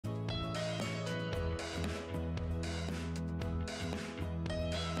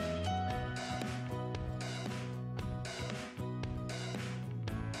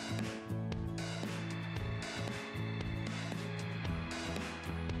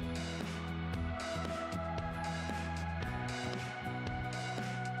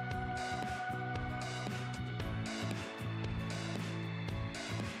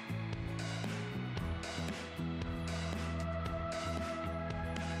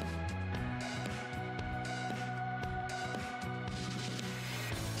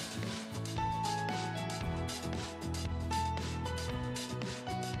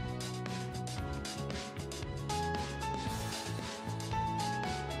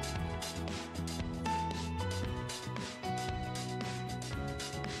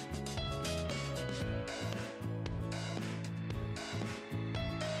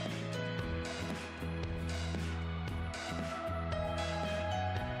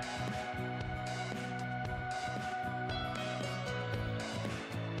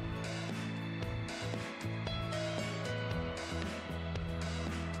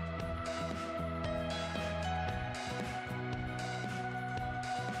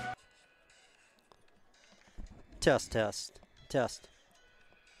Test, test, test.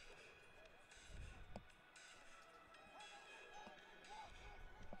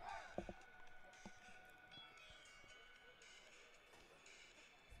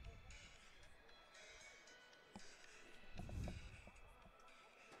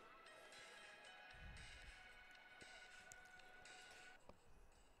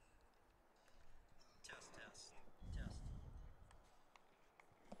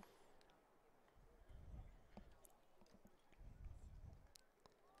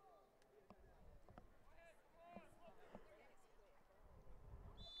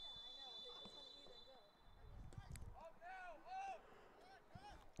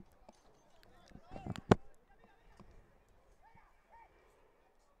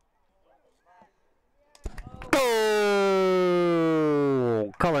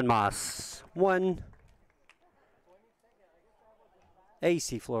 Oh, Cullen Moss 1,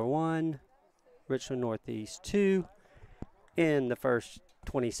 AC Flora 1, Richland Northeast 2 in the first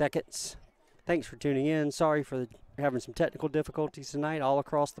 20 seconds. Thanks for tuning in. Sorry for having some technical difficulties tonight all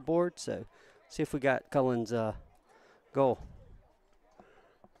across the board. So see if we got Cullen's goal.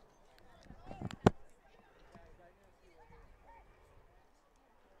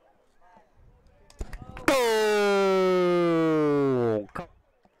 Oh!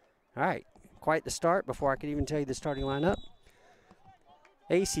 All right, quite the start before I could even tell you the starting lineup.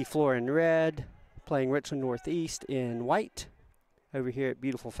 AC Flora in red, playing Richland Northeast in white over here at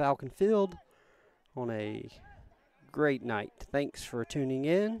beautiful Falcon Field on a great night. Thanks for tuning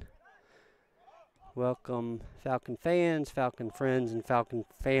in. Welcome Falcon fans, Falcon friends, and Falcon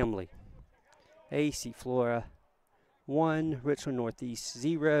family. AC Flora 1, Richland Northeast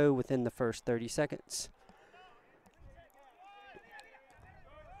 0 within the first 30 seconds.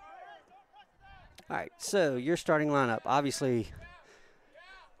 All right, so your starting lineup. Obviously,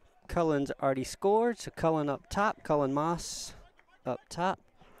 Cullen's already scored, so Cullen up top, Cullen Moss up top,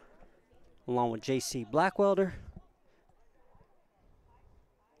 along with JC Blackwelder.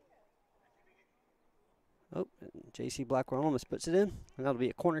 Oh, JC Blackwelder almost puts it in, and that'll be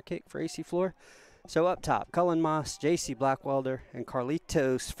a corner kick for AC Flora. So up top, Cullen Moss, JC Blackwelder, and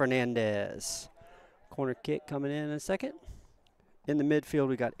Carlitos Fernandez. Corner kick coming in a second. In the midfield,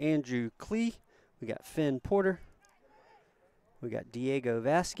 we got Andrew Klee. We got Finn Porter. We got Diego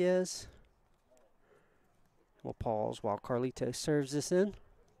Vasquez. We'll pause while Carlitos serves this in.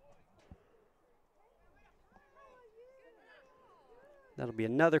 That'll be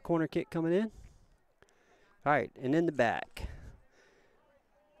another corner kick coming in. All right, and in the back,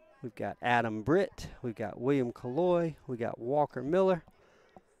 we've got Adam Britt. We've got William Kaloy. We got Walker Miller.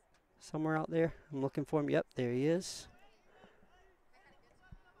 Somewhere out there. I'm looking for him. Yep, there he is.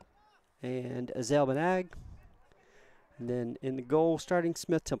 And Azel Benag. And then in the goal, starting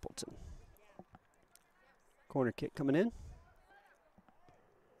Smith Templeton. Corner kick coming in.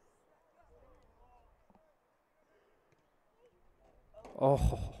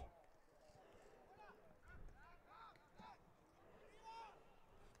 Oh.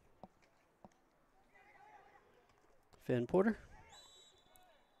 Finn Porter.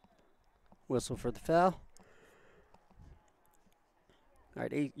 Whistle for the foul. All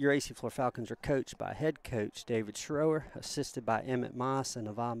right, your AC Flora Falcons are coached by head coach David Schroer, assisted by Emmett Moss and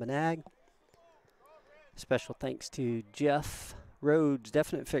Yvonne Benag. Special thanks to Jeff Rhodes,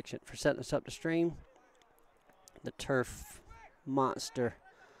 Definite Fiction, for setting us up to stream. The turf monster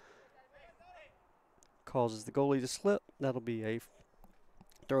causes the goalie to slip. That'll be a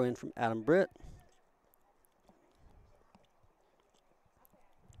throw in from Adam Britt.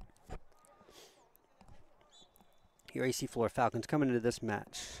 Your AC Flora Falcons coming into this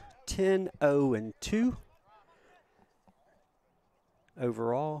match 10-0-2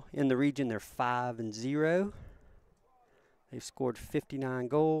 overall. In the region, they're 5-0. They've scored 59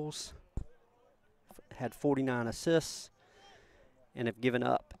 goals, had 49 assists, and have given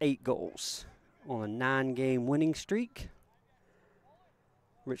up 8 goals on a 9-game winning streak.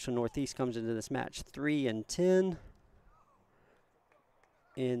 Richland Northeast comes into this match 3-10.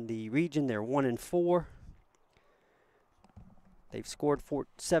 In the region, they're 1-4. They've scored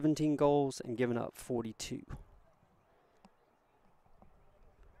 17 goals and given up 42.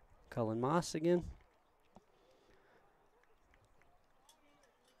 Cullen Moss again.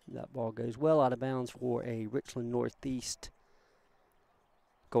 That ball goes well out of bounds for a Richland Northeast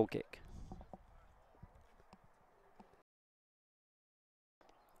goal kick.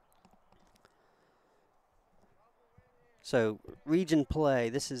 So, region play.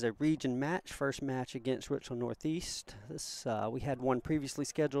 This is a region match, first match against Richland Northeast. This we had one previously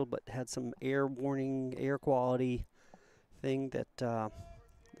scheduled, but had some air warning, air quality thing that the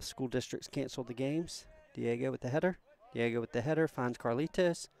school districts canceled the games. Diego with the header. Diego with the header finds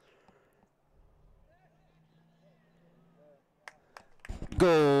Carlitos.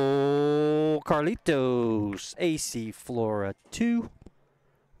 Goal, Carlitos. AC Flora 2,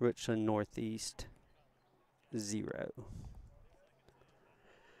 Richland Northeast 0.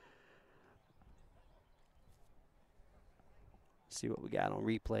 See what we got on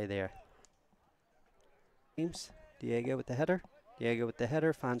replay there. Diego with the header. Diego with the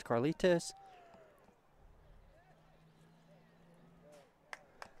header finds Carlitos.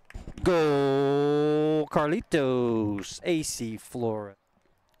 Goal, Carlitos. AC Flora.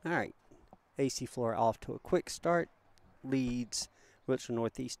 All right, AC Flora off to a quick start. Leads Richland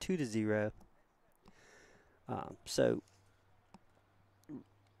Northeast 2-0. So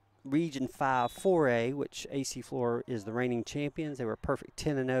Region 5 4A, which AC Flora is the reigning champions. They were perfect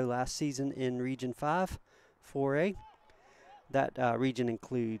 10-0 last season in Region 5 4A. That region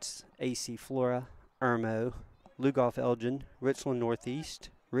includes AC Flora, Irmo, Lugoff Elgin, Richland Northeast,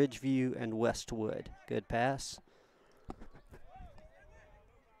 Ridgeview, and Westwood. Good pass.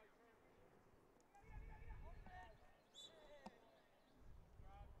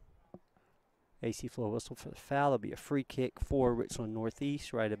 AC Flora whistle for the foul. There'll be a free kick for Richland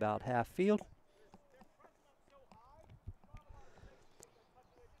Northeast right about half field.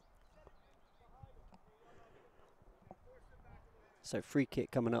 So free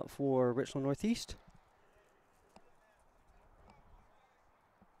kick coming up for Richland Northeast.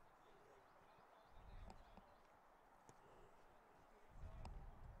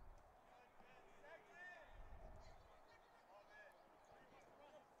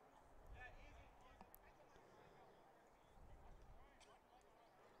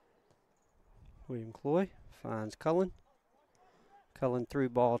 William Cloy finds Cullen. Cullen through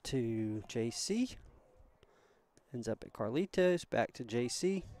ball to JC. Ends up at Carlitos, back to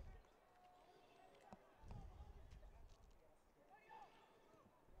JC.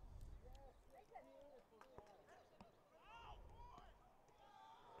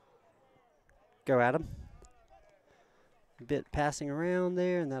 Go at him. A bit passing around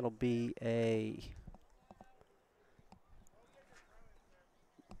there, and that'll be a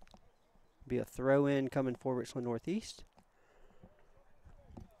throw-in coming for Richland Northeast.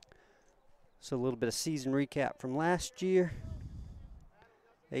 So a little bit of season recap from last year.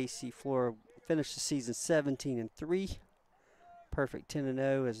 AC Flora finished the season 17-3. Perfect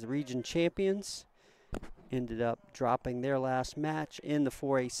 10-0 as the region champions. Ended up dropping their last match in the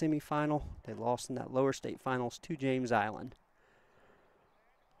 4A semifinal. They lost in that lower state finals to James Island.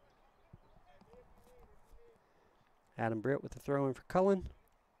 Adam Britt with the throw-in for Cullen.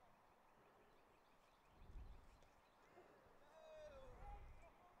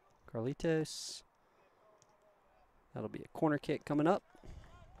 Carlitos. That'll be a corner kick coming up.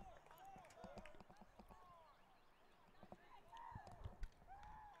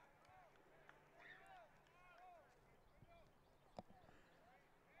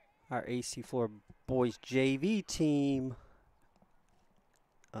 Our AC Flora Boys JV team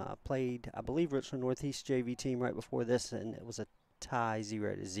played, I believe, Richland Northeast JV team right before this, and it was a tie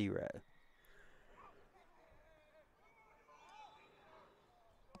 0-0.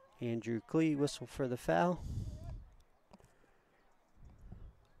 Andrew Clee whistle for the foul.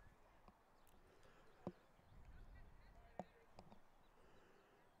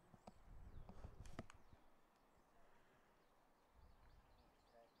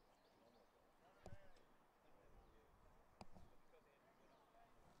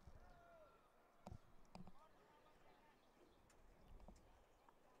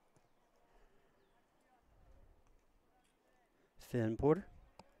 Finn Porter.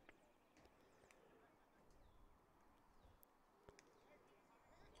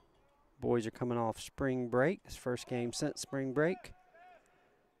 Boys are coming off spring break. This first game since spring break.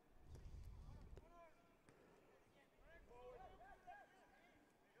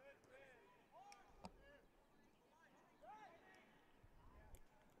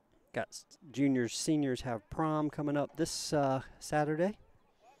 Got juniors, seniors have prom coming up this Saturday.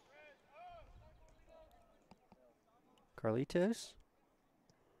 Carlitos.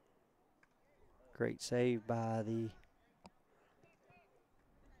 Great save by the...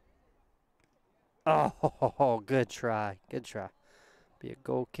 Oh, good try. Good try. Be a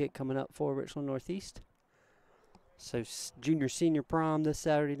goal kick coming up for Richland Northeast. So junior, senior prom this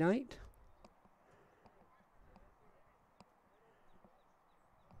Saturday night.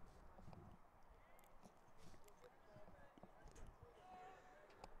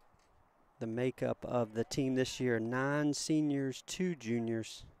 The makeup of the team this year: 9 seniors, 2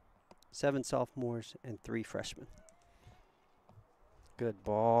 juniors, 7 sophomores, and 3 freshmen. Good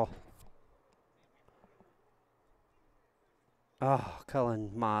ball. Oh, Cullen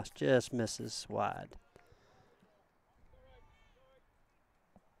Moss just misses wide.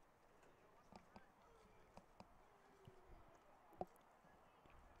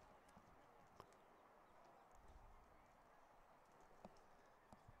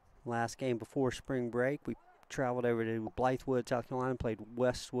 Last game before spring break, we traveled over to Blythewood, South Carolina, played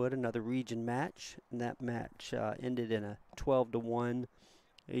Westwood, another region match, and that match ended in a 12-1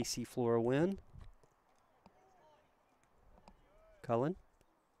 AC Flora win. Cullen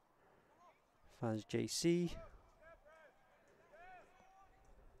finds JC.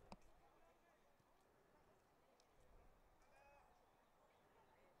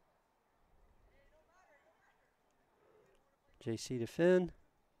 JC to Finn.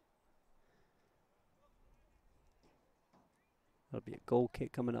 That'll be a goal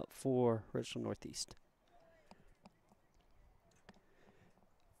kick coming up for Richland Northeast.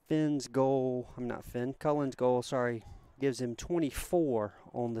 Cullen's goal, gives him 24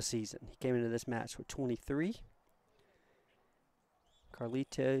 on the season. He came into this match with 23.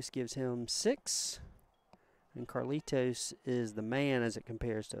 Carlitos gives him 6. And Carlitos is the man as it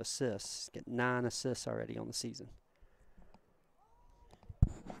compares to assists. He's got 9 assists already on the season.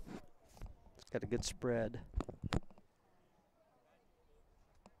 He's got a good spread.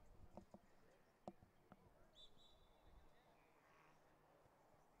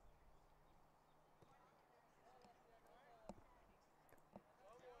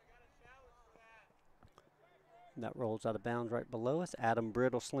 And that rolls out of bounds right below us. Adam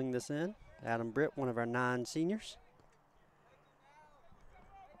Britt will sling this in. Adam Britt, one of our 9 seniors.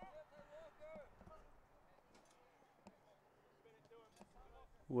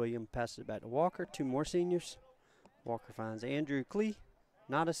 William passes it back to Walker. 2 more seniors. Walker finds Andrew Clee,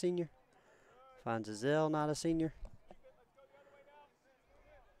 not a senior. Finds Azell, not a senior.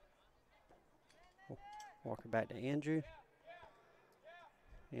 Walker back to Andrew.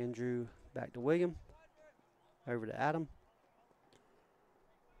 Andrew back to William. Over to Adam.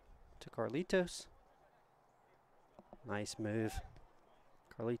 To Carlitos. Nice move.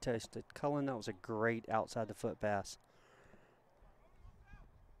 Carlitos to Cullen. That was a great outside the foot pass.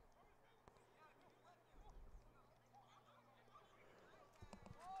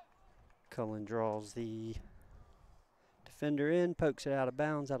 Cullen draws the defender in, pokes it out of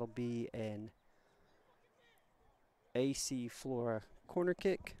bounds. That'll be an AC Flora corner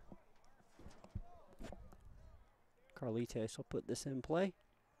kick. Carlitos will put this in play.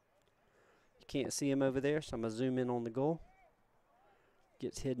 You can't see him over there, so I'm going to zoom in on the goal.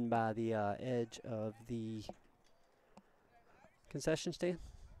 Gets hidden by the edge of the concession stand.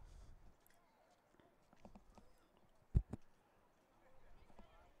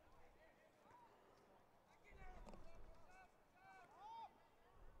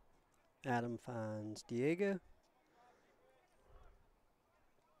 Adam finds Diego.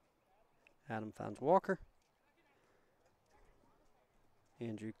 Adam finds Walker.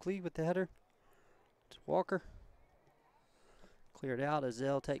 Andrew Clee with the header. To Walker. Cleared out.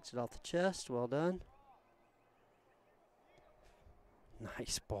 Azell takes it off the chest. Well done.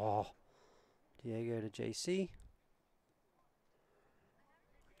 Nice ball. Diego to JC.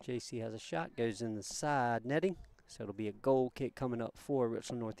 JC has a shot. Goes in the side netting. So it'll be a goal kick coming up for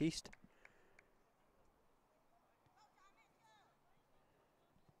Richland Northeast.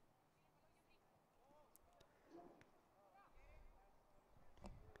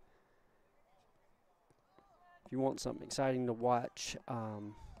 If you want something exciting to watch,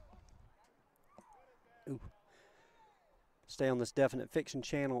 stay on this Definite Fiction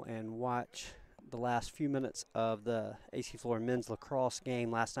channel and watch the last few minutes of the AC Flora men's lacrosse game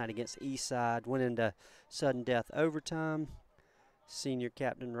last night against Eastside. Went into sudden death overtime. Senior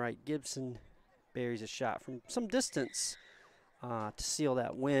captain Wright Gibson buries a shot from some distance to seal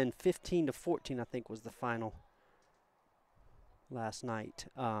that win. 15-14, I think, was the final last night.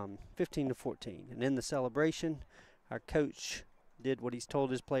 15-14. And in the celebration, our coach did what he's told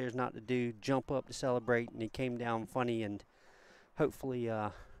his players not to do, jump up to celebrate, and he came down funny and hopefully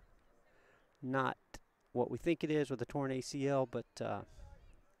not what we think it is with a torn ACL, but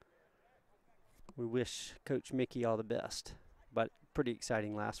we wish Coach Mickey all the best. But pretty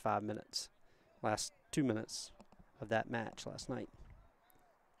exciting last 5 minutes, last 2 minutes of that match last night.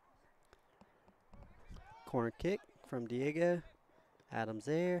 Corner kick from Diego. Adams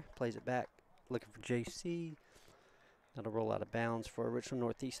there, plays it back, looking for JC. That'll roll out of bounds for a Richland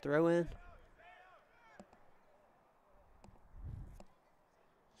Northeast throw-in.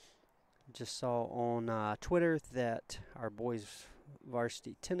 Just saw on Twitter that our boys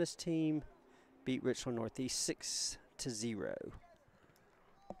varsity tennis team beat Richland Northeast 6-0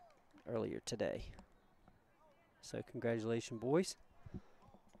 earlier today. So congratulations, boys.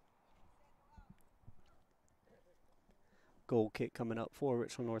 Goal kick coming up for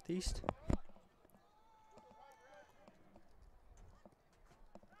Richland Northeast.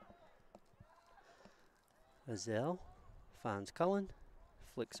 Azell finds Cullen,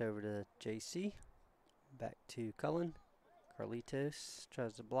 flicks over to JC, back to Cullen. Carlitos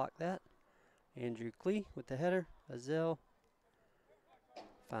tries to block that. Andrew Klee with the header. Azell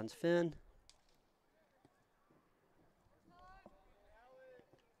finds Finn.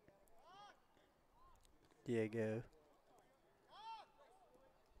 Diego.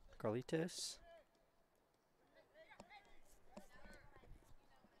 Carlitos.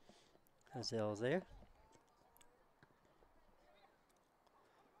 Azell's there.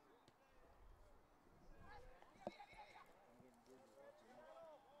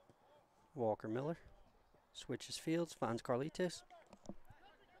 Walker Miller switches fields, finds Carlitos.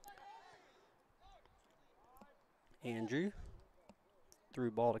 Andrew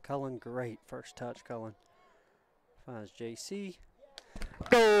through ball to Cullen. Great first touch, Cullen. Finds JC.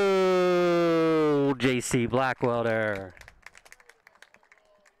 Goal! JC Blackwelder.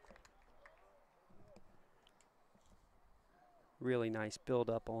 Really nice build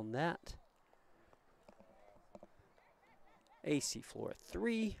up on that. AC Flora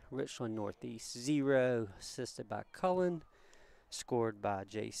 3, Richland Northeast 0, assisted by Cullen, scored by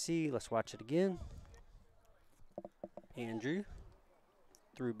JC. Let's watch it again. Andrew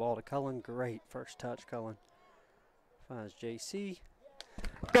through ball to Cullen. Great first touch, Cullen. Finds JC.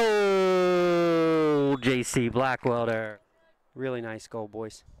 Goal! JC Blackwelder. Really nice goal,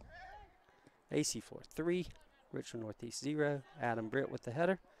 boys. AC Flora 3, Richland Northeast 0. Adam Britt with the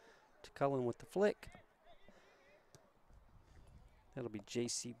header to Cullen with the flick. That'll be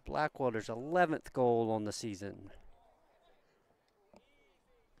JC Blackwelder's 11th goal on the season.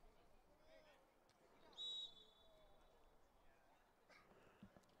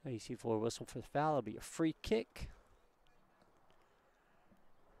 AC Flora whistle for the foul. It'll be a free kick.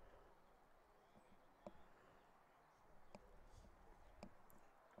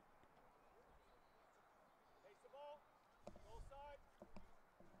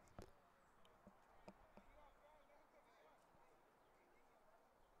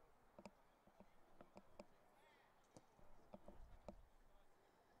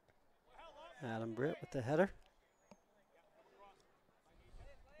 Adam Britt with the header.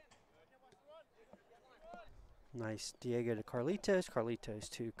 Nice Diego to Carlitos. Carlitos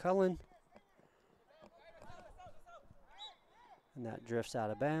to Cullen. And that drifts out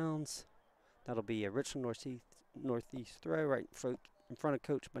of bounds. That'll be a Richland Northeast throw right in front of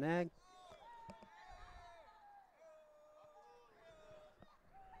Coach Benag.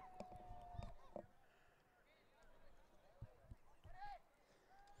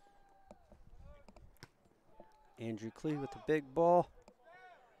 Andrew Klee with the big ball.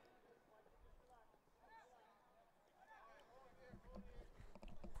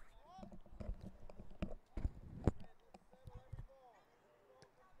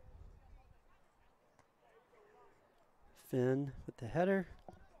 Finn with the header.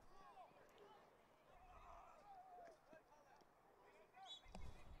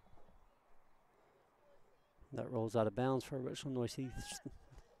 That rolls out of bounds for a Richland Northeast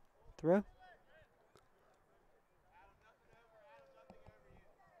throw.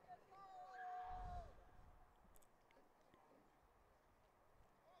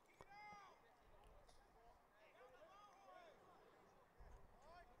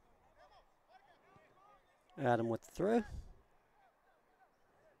 Adam with the throw.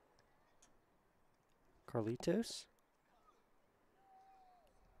 Carlitos.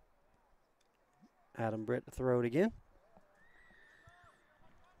 Adam Britt to throw it again.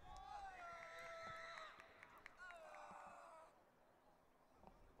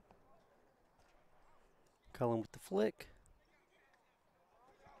 Cullen with the flick.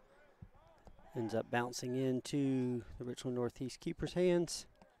 Ends up bouncing into the Richland Northeast keeper's hands.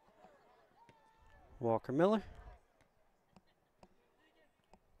 Walker Miller.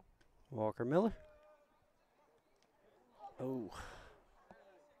 Walker Miller. Oh.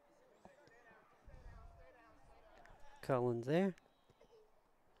 Cullen's there.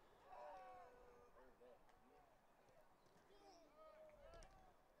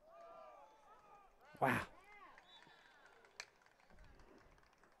 Wow.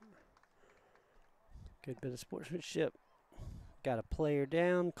 Good bit of sportsmanship. Got a player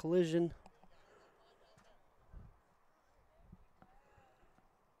down, collision.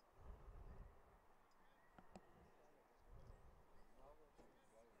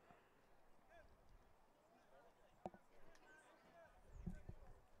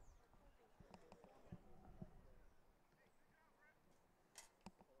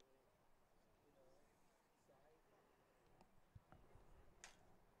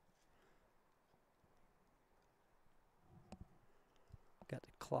 Got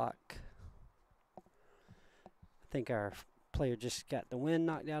the clock. I think our player just got the wind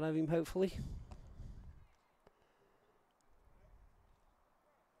knocked out of him, hopefully.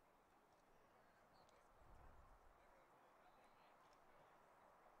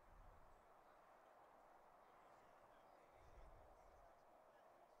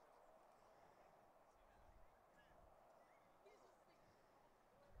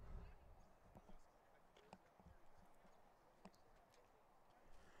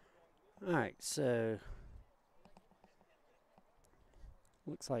 All right, so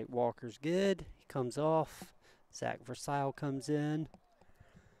looks like Walker's good. He comes off. Zach Versailles comes in.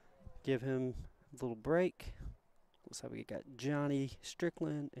 Give him a little break. Looks like we got Johnny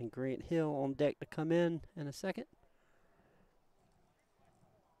Strickland and Grant Hill on deck to come in a second.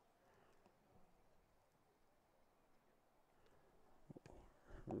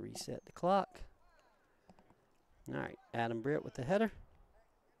 Reset the clock. All right, Adam Britt with the header.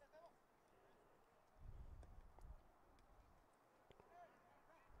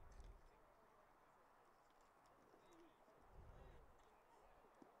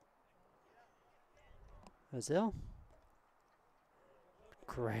 Azell.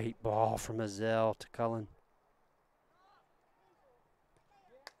 Great ball from Azell to Cullen.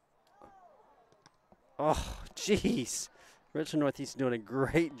 Oh, jeez. Richland Northeast is doing a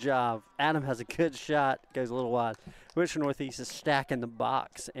great job. Adam has a good shot, goes a little wide. Richland Northeast is stacking the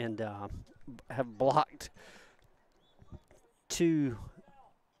box and have blocked two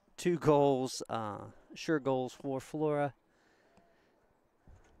goals, sure goals for Flora,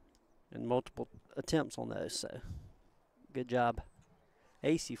 and multiple attempts on those. So, good job.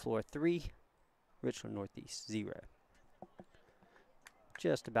 AC Flora 3, Richland Northeast 0.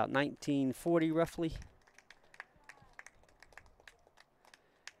 Just about 1940 roughly.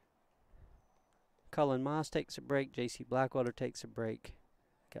 Cullen Moss takes a break. JC Blackwater takes a break.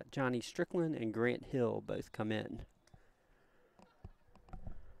 Got Johnny Strickland and Grant Hill both come in.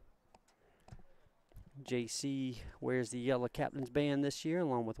 JC wears the yellow captain's band this year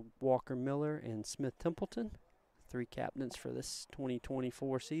along with Walker Miller and Smith Templeton. 3 captains for this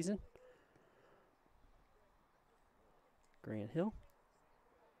 2024 season. Grant Hill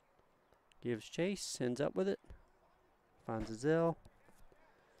gives chase, ends up with it. Finds Azell.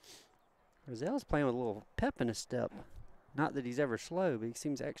 Azell's playing with a little pep in his step. Not that he's ever slow, but he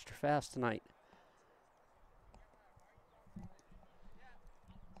seems extra fast tonight.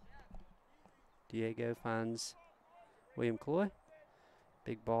 Diego finds William Cloy.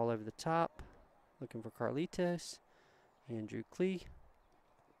 Big ball over the top. Looking for Carlitos. Andrew Clee.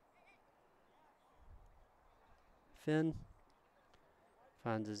 Finn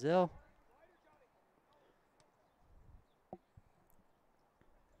finds Azell.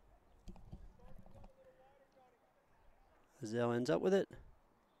 Azell ends up with it.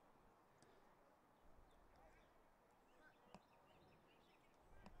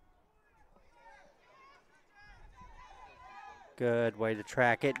 Good way to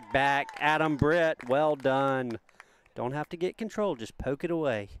track it back. Adam Britt, well done. Don't have to get control, just poke it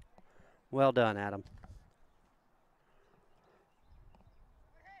away. Well done, Adam.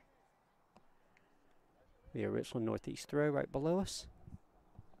 We have Richland Northeast throw right below us.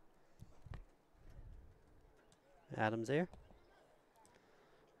 Adam's there.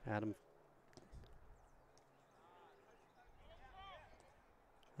 Adam.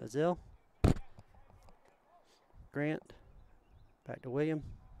 Azell. Grant. Back to William.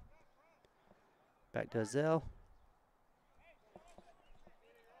 Back to Azell.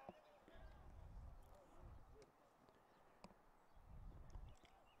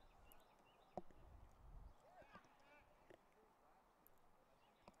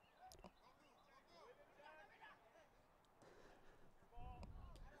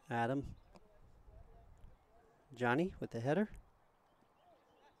 Adam. Johnny with the header.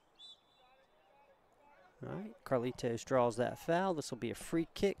 All right, Carlitos draws that foul. This will be a free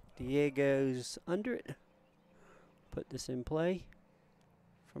kick. Diego's under it. Put this in play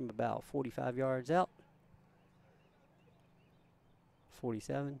from about 45 yards out.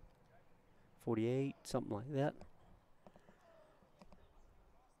 47, 48, something like that.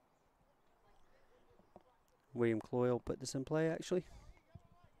 William Cloy will put this in play, actually.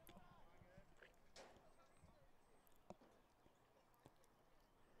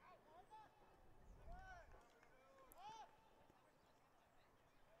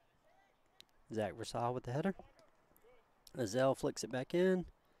 Zach Versailles with the header. Azell flicks it back in.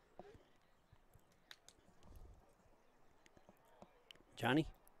 Johnny.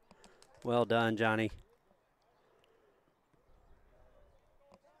 Well done, Johnny.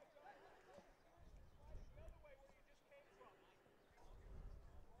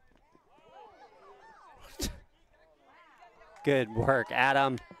 Good work,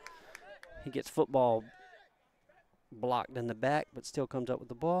 Adam. He gets football blocked in the back, but still comes up with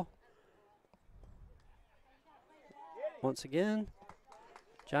the ball. Once again,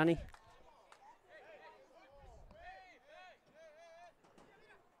 Johnny.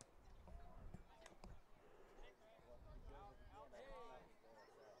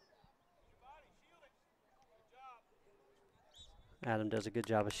 Adam does a good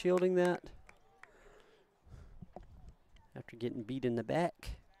job of shielding that after getting beat in the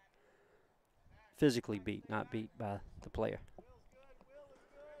back. Physically beat, not beat by the player.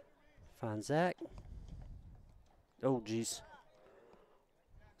 Finds Zach. Oh, geez.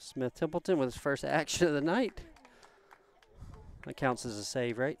 Smith Templeton with his first action of the night. That counts as a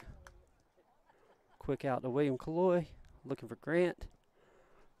save, right? Quick out to William Kalloy. Looking for Grant.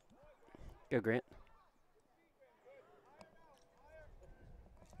 Go, Grant.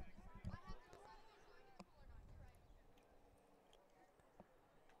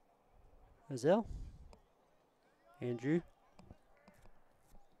 Azell. Andrew.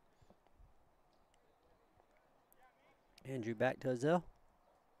 Andrew back to Azell.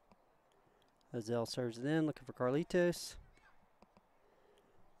 Azell serves it in, looking for Carlitos.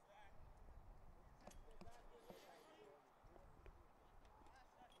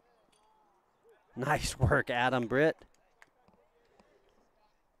 Nice work, Adam Britt.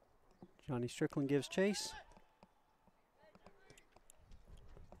 Johnny Strickland gives chase.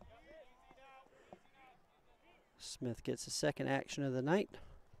 Smith gets the second action of the night.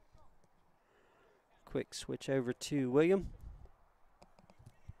 Quick switch over to William.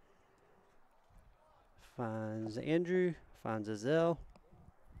 Finds Andrew, finds Azell.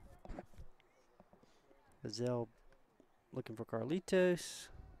 Azell looking for Carlitos.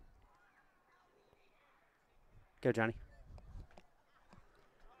 Go, Johnny.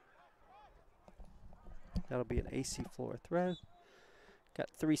 That'll be an AC Flora throw. Got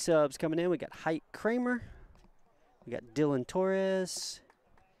 3 subs coming in. We got Height Kramer. We got Dylan Torres.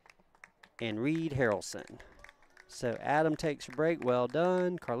 And Reed Harrelson. So Adam takes a break. Well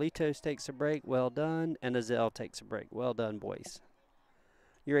done. Carlitos takes a break. Well done. And Azell takes a break. Well done, boys.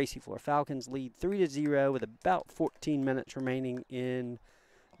 Your AC Flora Falcons lead 3-0 with about 14 minutes remaining in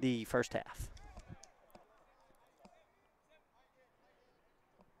the first half.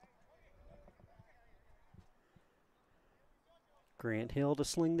 Grant Hill to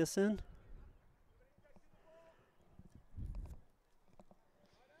sling this in.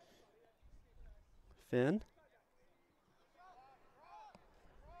 Finn.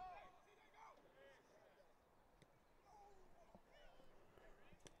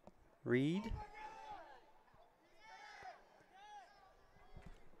 Reed.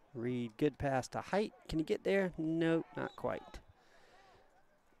 Reed, good pass to Height. Can you get there? Nope, not quite.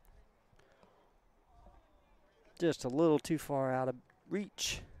 Just a little too far out of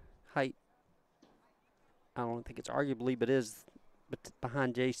reach. Height, I don't think it's arguably, but is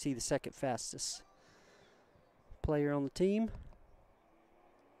behind JC, the second fastest player on the team.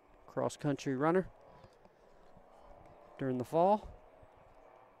 Cross-country runner during the fall.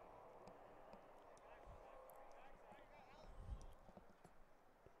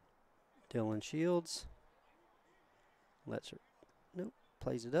 Dylan Shields. Lets her, nope,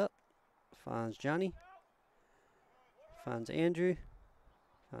 plays it up. Finds Johnny. Finds Andrew.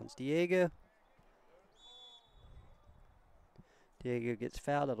 Finds Diego. Diego gets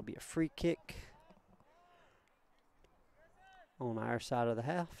fouled. That'll be a free kick on our side of the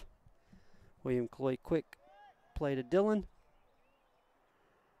half. William Cloy quick play to Dylan.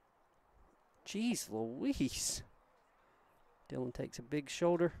 Jeez Louise. Dylan takes a big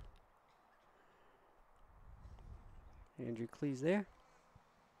shoulder. Andrew Cleese there.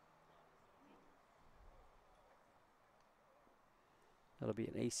 That'll be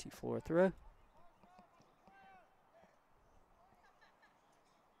an AC Flora throw.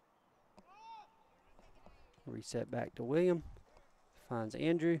 Reset back to William. Finds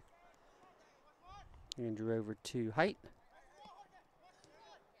Andrew. Andrew over to Height.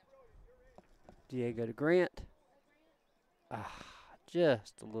 Diego to Grant.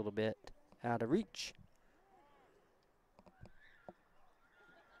 Just a little bit out of reach.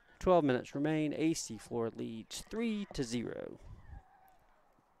 12 minutes remain. AC Flora leads 3-0.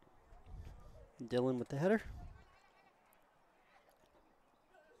 Dylan with the header.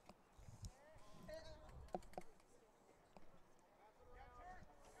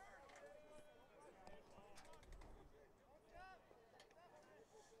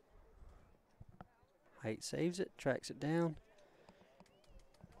 Height saves it, tracks it down.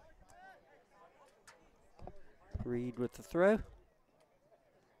 Reed with the throw.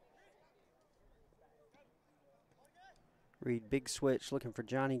 Reed, big switch, looking for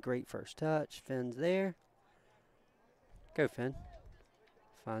Johnny. Great first touch. Finn's there. Go, Finn.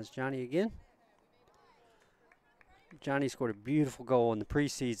 Finds Johnny again. Johnny scored a beautiful goal in the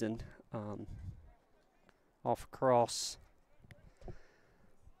preseason off a cross.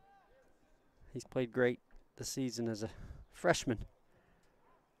 He's played great this season as a freshman.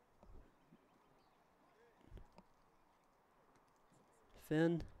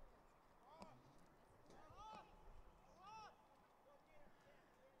 Finn.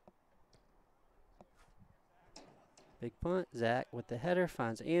 Big punt. Zach with the header.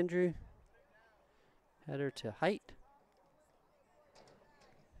 Finds Andrew. Header to Height.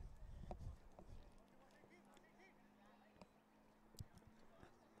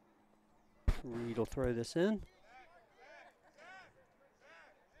 Reed will throw this in.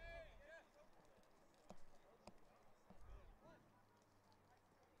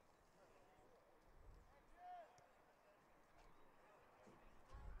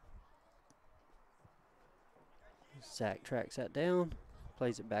 Zach tracks that down,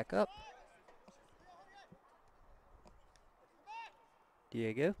 plays it back up.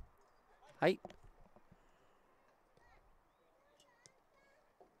 Diego. Height.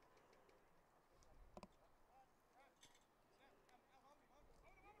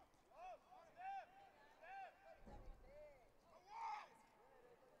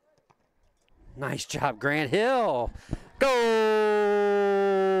 Nice job, Grant Hill. Go,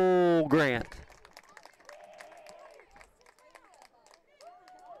 Grant.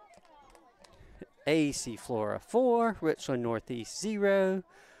 AC Flora 4, Richland Northeast 0.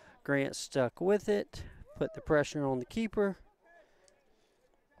 Grant stuck with it, put the pressure on the keeper.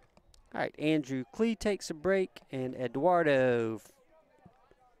 All right, Andrew Klee takes a break, and Eduardo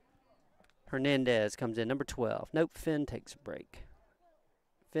Hernandez comes in, number 12. Nope, Finn takes a break.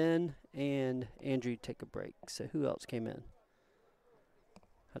 Finn and Andrew take a break. So who else came in?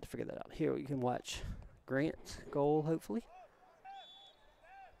 Have to figure that out. Here we can watch Grant's goal, hopefully.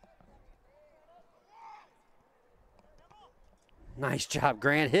 Nice job,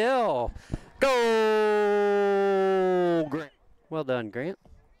 Grant Hill. Go, Grant. Well done, Grant.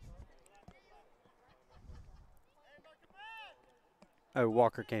 Oh,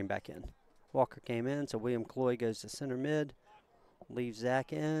 Walker came back in. Walker came in, so William Cloy goes to center mid. Leaves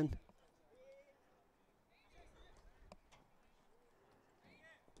Zach in.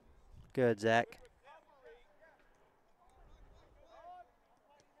 Good, Zach.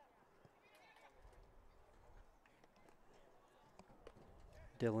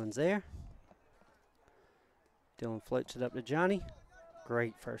 Dylan's there. Dylan floats it up to Johnny.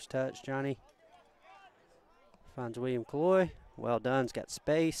 Great first touch, Johnny. Finds William Cloy. Well done, he's got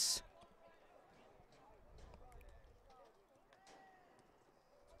space.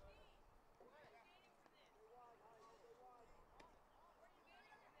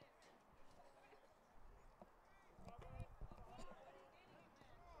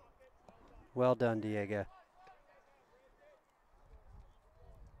 Well done, Diego.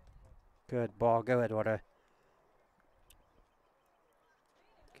 Good ball. Go, Eduardo.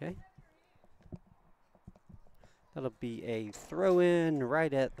 Okay. That'll be a throw-in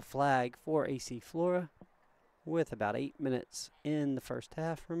right at the flag for AC Flora with about 8 minutes in the first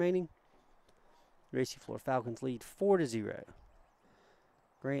half remaining. The AC Flora Falcons lead 4-0.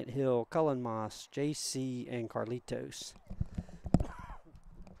 Grant Hill, Cullen Moss, JC, and Carlitos.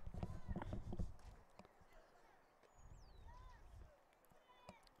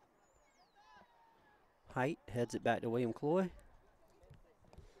 Height heads it back to William Cloy.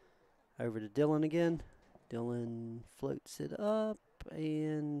 Over to Dylan again. Dylan floats it up,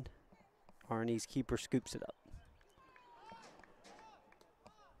 and Arnie's keeper scoops it up.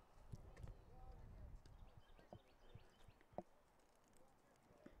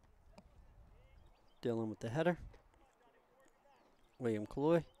 Dylan with the header. William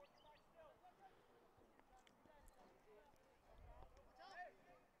Cloy.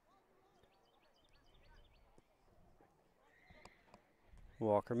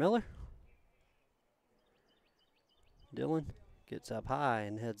 Walker Miller. Dylan gets up high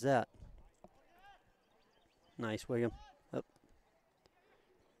and heads out. Nice, William. Up.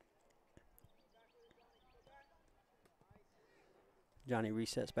 Johnny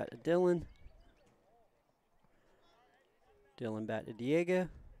resets back to Dylan. Dylan back to Diego.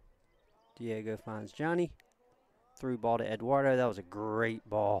 Diego finds Johnny. Through ball to Eduardo. That was a great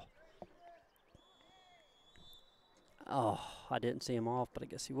ball. Oh, I didn't see him off, but I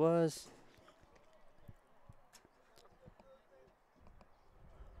guess he was.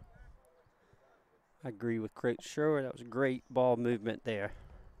 I agree with Coach Sherwood. That was a great ball movement there.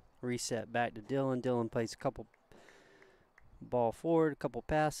 Reset back to Dylan. Dylan plays a couple Ball forward, a couple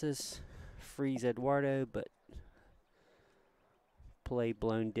passes. Frees Eduardo, but play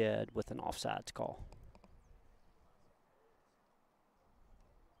blown dead with an offsides call.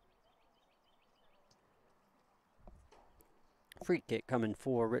 Free kick coming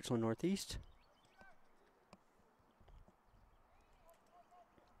for Richland Northeast.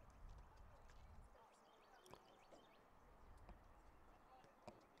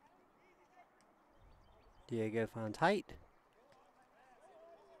 Diego finds height.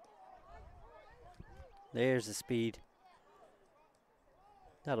 There's the speed.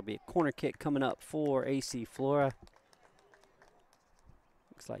 That'll be a corner kick coming up for AC Flora.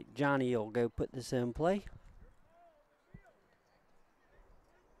 Looks like Johnny will go put this in play.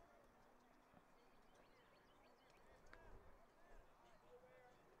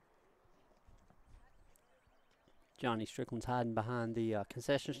 Johnny Strickland's hiding behind the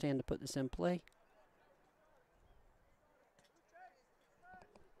concession stand to put this in play.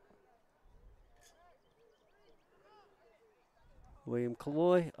 William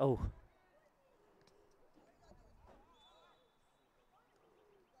Kaloy. Oh.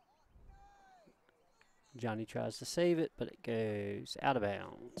 Johnny tries to save it, but it goes out of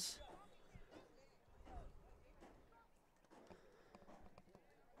bounds.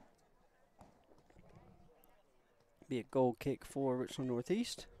 Be a goal kick for Richland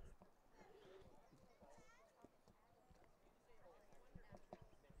Northeast.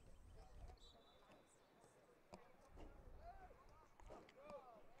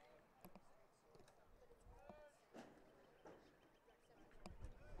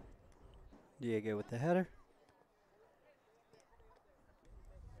 Diego with the header.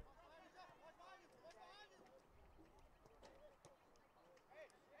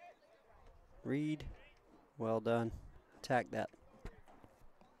 Reed, well done. Attack that.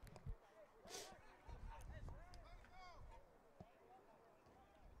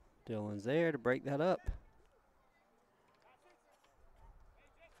 Dylan's there to break that up.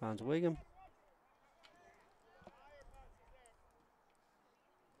 Finds William.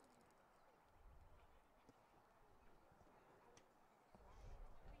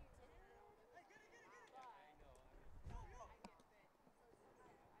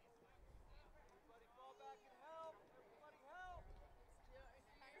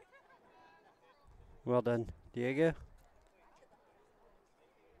 Well done, Diego.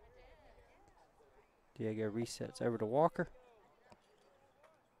 Diego resets over to Walker.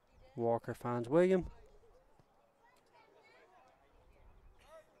 Walker finds William.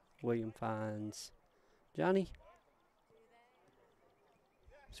 William finds Johnny.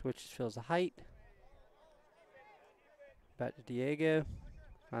 Switches, fills the height. Back to Diego.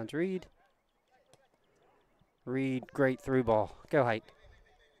 Finds Reed. Reed, great through ball. Go height.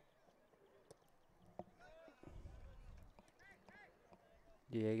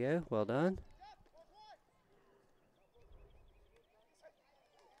 Diego, well done.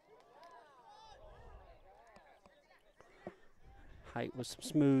 Height with some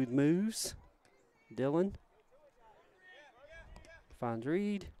smooth moves. Dylan finds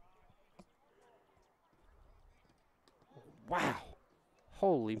Reed. Wow.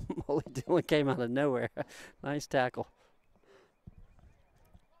 Holy moly, Dylan came out of nowhere. Nice tackle.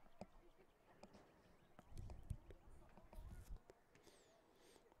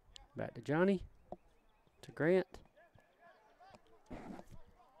 Back to Johnny. To Grant.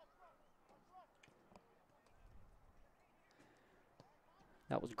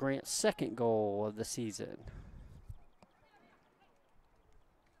 That was Grant's second goal of the season.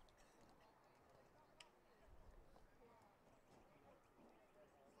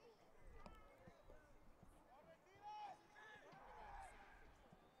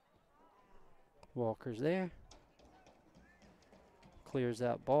 Walker's there. Clears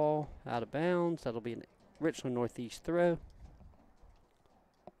that ball out of bounds. That'll be a Richland Northeast throw.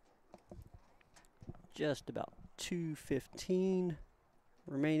 Just about 2:15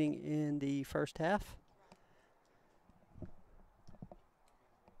 remaining in the first half.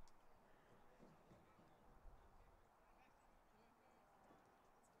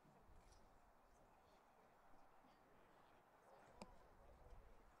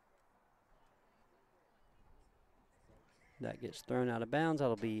 That gets thrown out of bounds.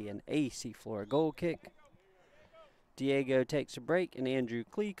 That'll be an AC Flora goal kick. Diego takes a break, and Andrew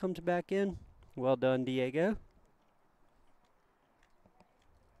Klee comes back in. Well done, Diego.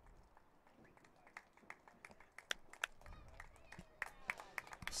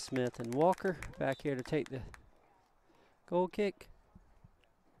 Smith and Walker back here to take the goal kick.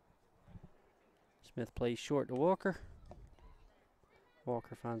 Smith plays short to Walker.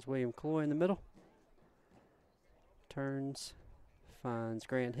 Walker finds William Cloy in the middle. Turns, finds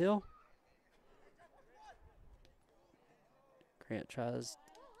Grant Hill. Grant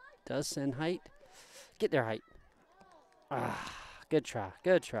does send Height. Get there, Height. Ah, good try,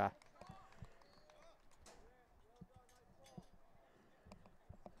 good try.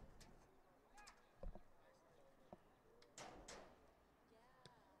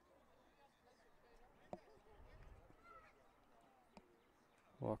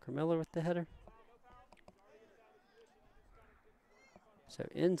 Walker Miller with the header. So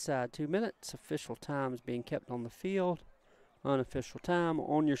inside 2 minutes, official time is being kept on the field. Unofficial time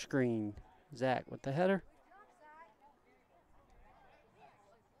on your screen. Zach with the header.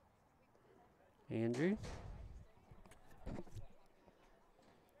 Andrew.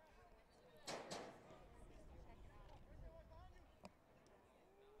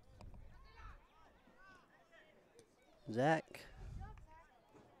 Zach.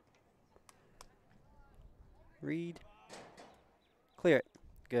 Reed. Clear it.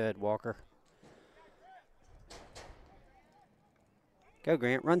 Good, Walker. Go,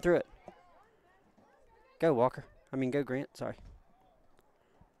 Grant. Run through it. Go, Walker. Go, Grant. Sorry.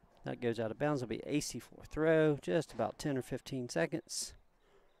 That goes out of bounds. It'll be AC Flora throw. Just about 10 or 15 seconds.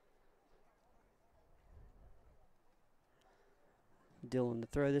 Dylan to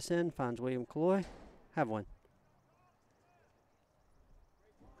throw this in. Finds William Calloy. Have one.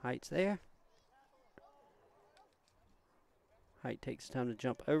 Height's there. Height takes time to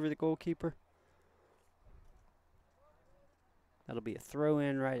jump over the goalkeeper. That'll be a throw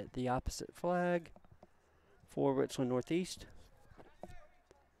in right at the opposite flag for Richland Northeast.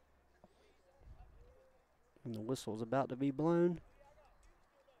 And the whistle's about to be blown.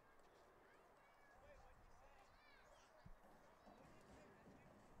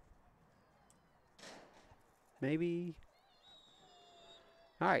 Maybe.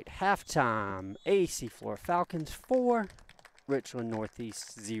 All right, halftime. AC Flora Falcons 4, Richland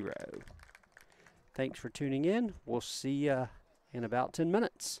Northeast 0. Thanks for tuning in. We'll see you in about 10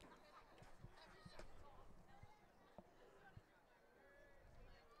 minutes.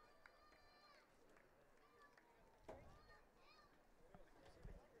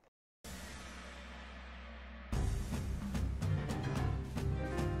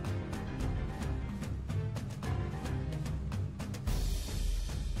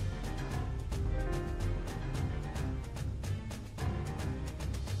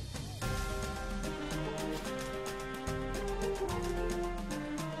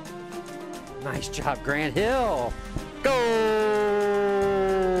 Nice job, Grant Hill. Go,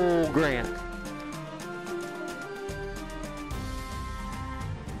 Grant.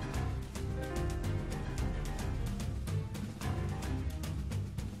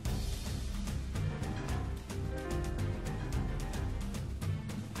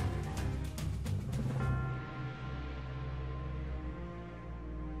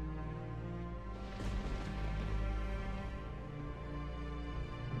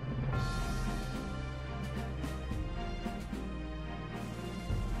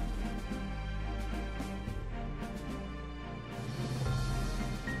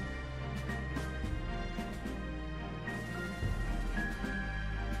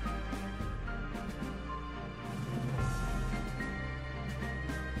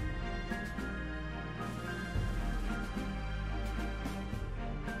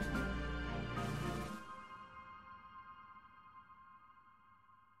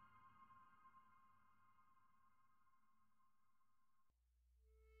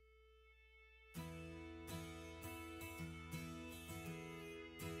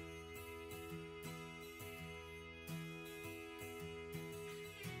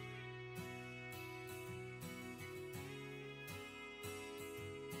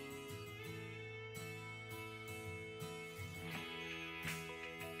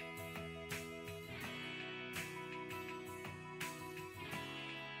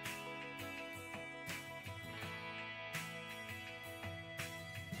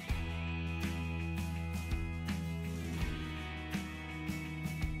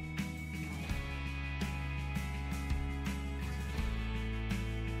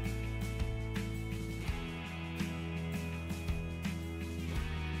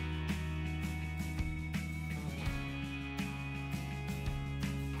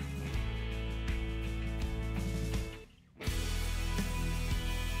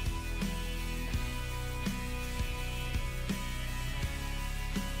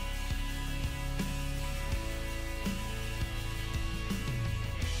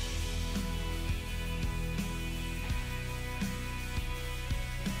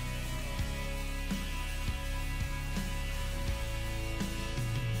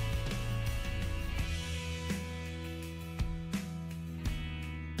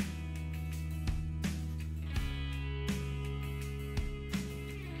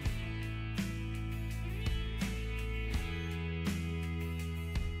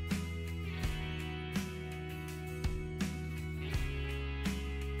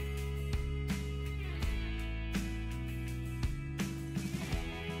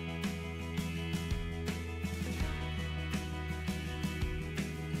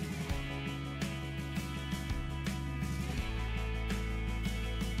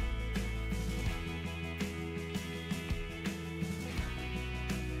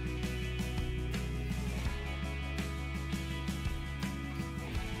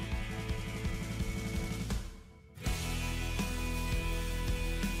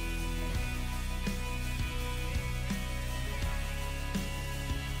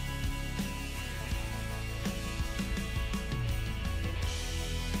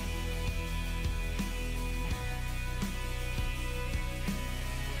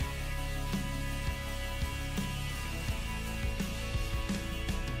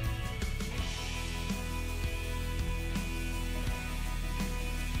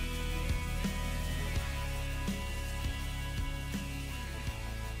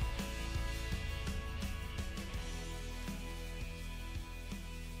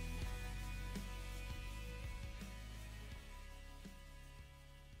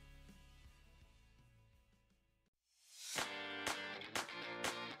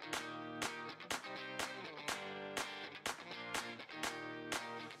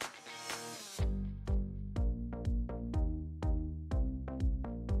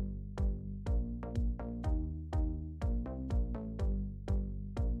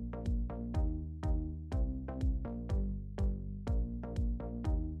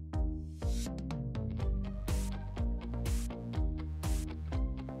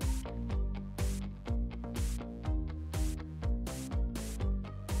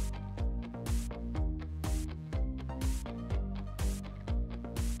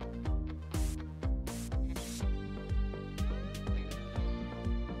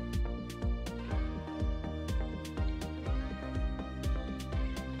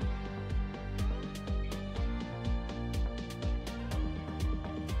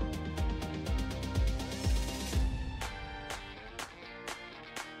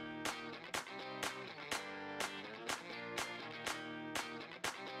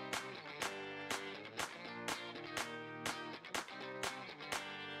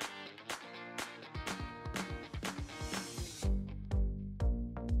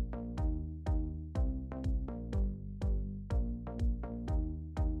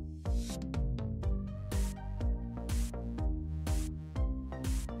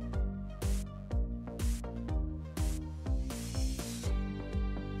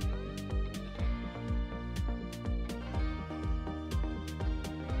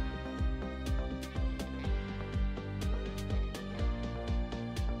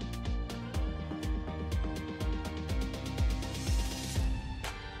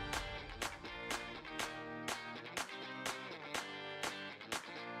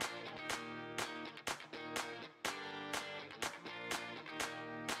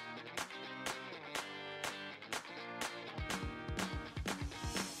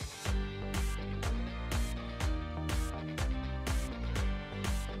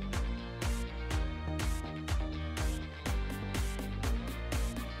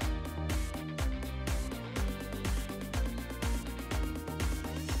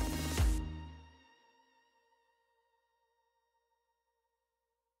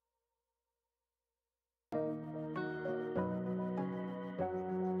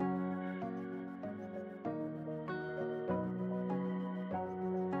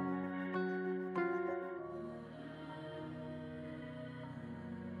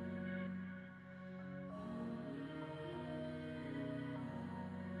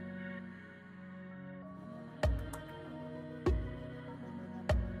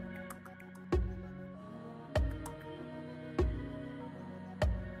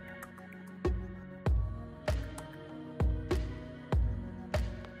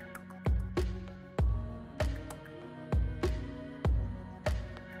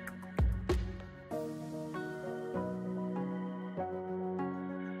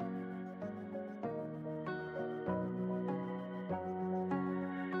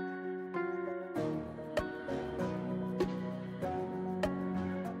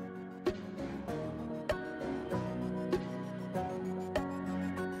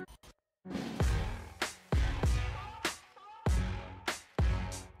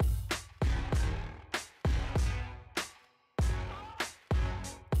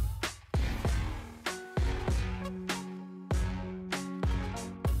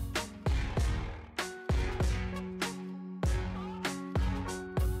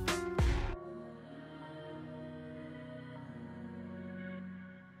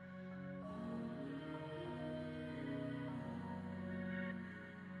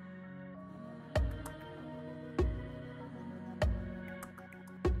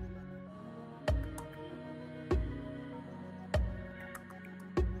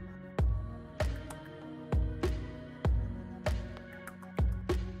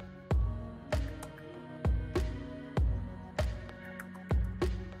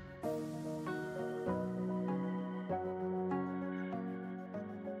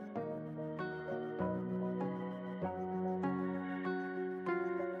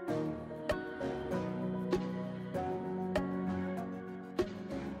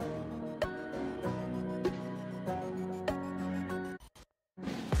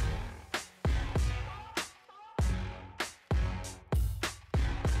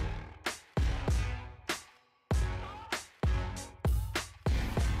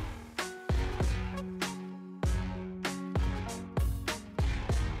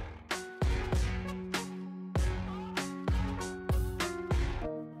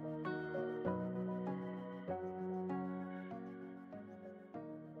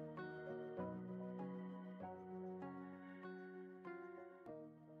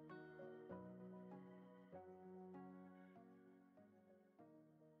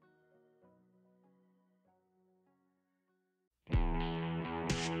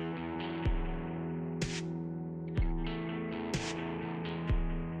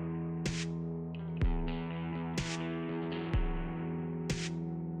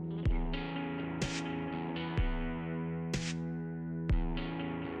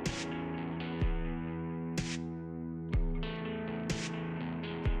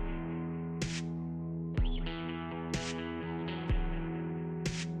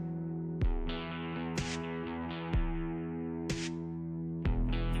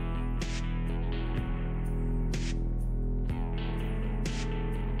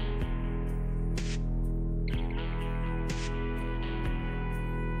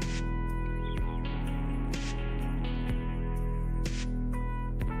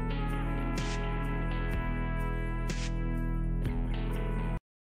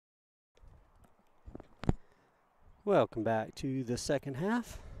 Welcome back to the second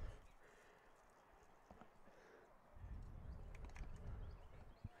half.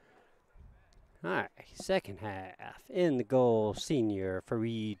 All right, second half. In the goal, senior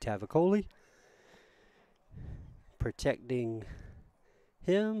Fareed Tavakoli. Protecting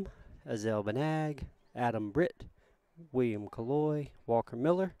him, Azel Banag, Adam Britt, William Kaloy, Walker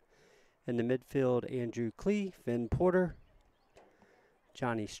Miller. In the midfield, Andrew Clee, Finn Porter,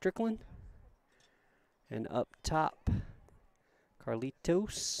 Johnny Strickland. And up top,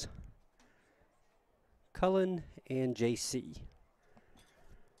 Carlitos, Cullen, and JC.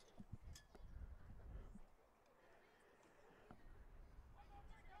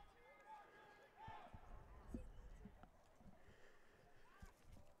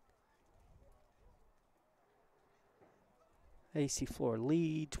 AC Flora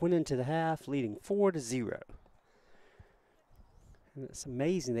leads, went into the half, leading 4-0. And it's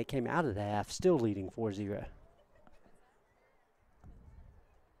amazing they came out of the half still leading 4-0.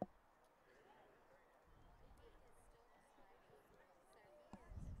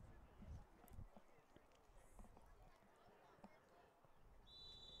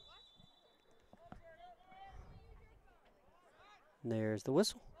 And there's the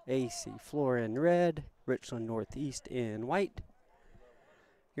whistle. AC Flora in red, Richland Northeast in white.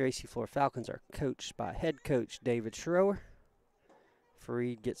 Your AC Flora Falcons are coached by head coach David Schroer.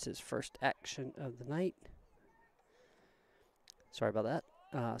 Fareed gets his first action of the night. Sorry about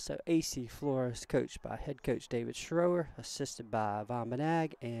that. So AC Flora is coached by head coach David Schroer, assisted by Von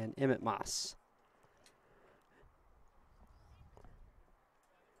Benag and Emmett Moss.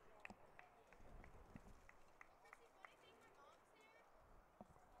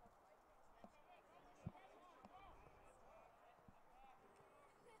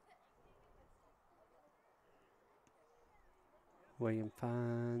 William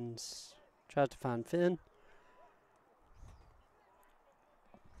tries to find Finn.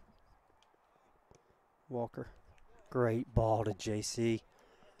 Walker, great ball to JC.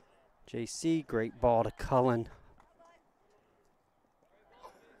 JC, great ball to Cullen.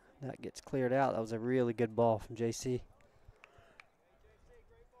 That gets cleared out. That was a really good ball from JC.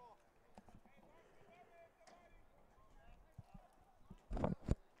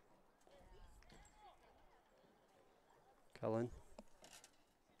 Cullen.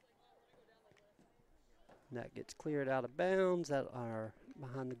 That gets cleared out of bounds. That are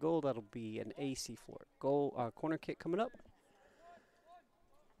behind the goal. That'll be an AC Flora goal. Corner kick coming up.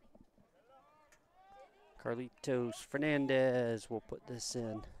 Carlitos Fernandez will put this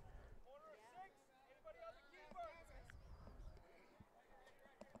in.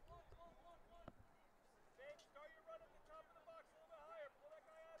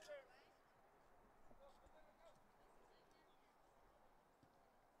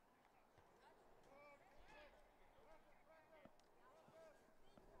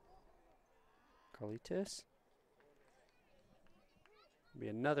 Carlitos. Be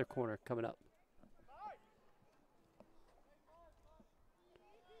another corner coming up.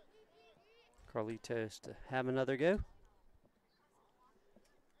 Carlitos to have another go.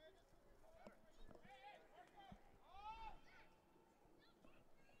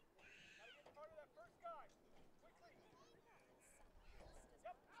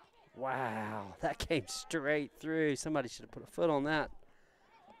 Wow, that came straight through. Somebody should have put a foot on that.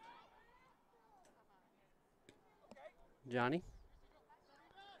 Johnny.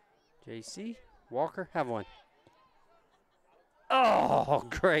 JC. Walker, have one. Oh,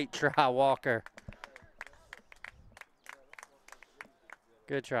 great try, Walker.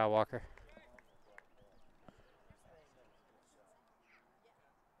 Good try, Walker.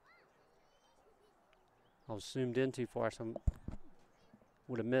 I was zoomed in too far, so I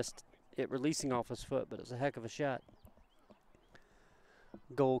would have missed it releasing off his foot, but it was a heck of a shot.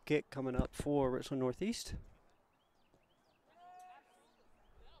 Goal kick coming up for Richland Northeast.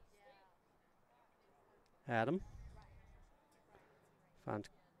 Adam finds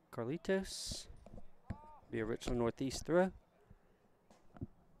Carlitos. Be a Richland Northeast throw.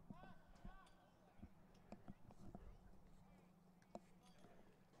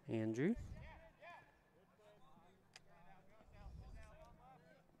 Andrew.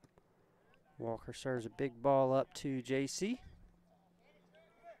 Walker serves a big ball up to JC.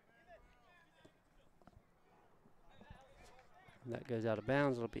 And that goes out of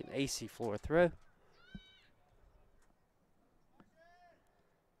bounds. It'll be an AC Flora throw.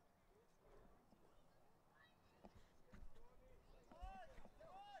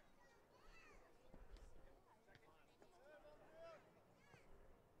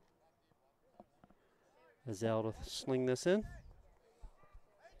 Azel to sling this in.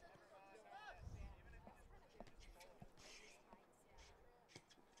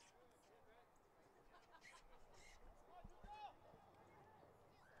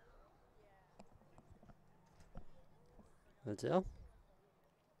 Azell.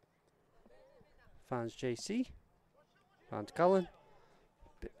 Finds JC. Finds Cullen.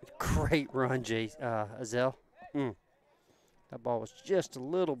 Great run, Azell. That ball was just a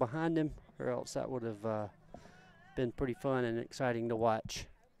little behind him, or else that would have been pretty fun and exciting to watch.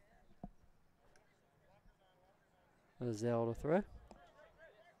 Azell to throw.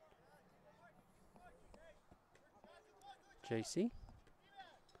 JC.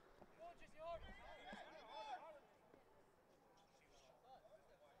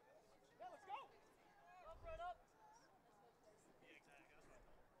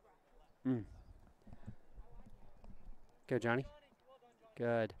 Go, Johnny.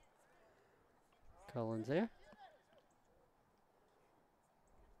 Good. Cullen's there.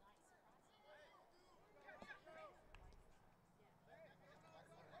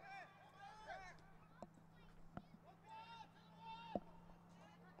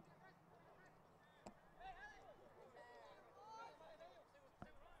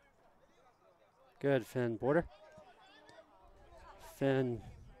 Good, Finn Border. Finn.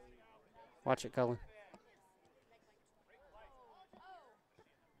 Watch it, Cullen.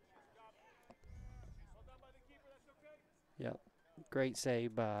 Yep. Great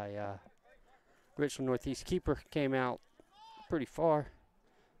save by Richland Northeast. Keeper came out pretty far.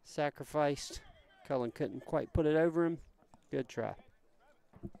 Sacrificed. Cullen couldn't quite put it over him. Good try.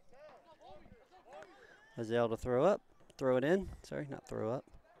 Azell to throw up. Throw it in. Sorry, not throw up.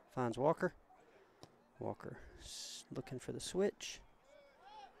 Finds Walker. Walker looking for the switch.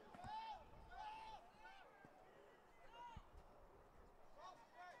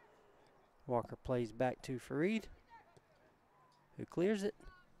 Walker plays back to Fareed, who clears it.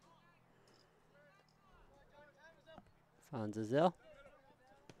 Finds Azell.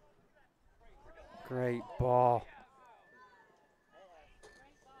 Great ball.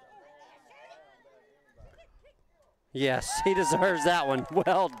 Yes, he deserves that one.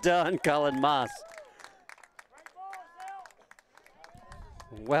 Well done, Cullen Moss.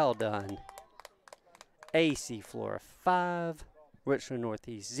 Well done. AC Flora 5, Richland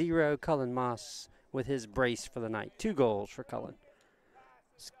Northeast 0. Cullen Moss with his brace for the night. 2 goals for Cullen.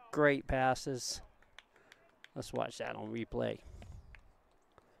 It's great passes. Let's watch that on replay.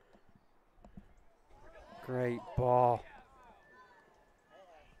 Great ball.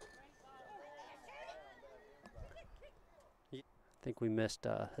 I think we missed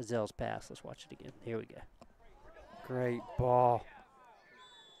Azell's pass. Let's watch it again. Here we go. Great ball.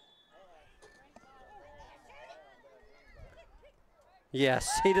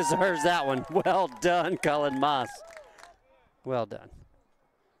 Yes, he deserves that one. Well done, Cullen Moss. Well done.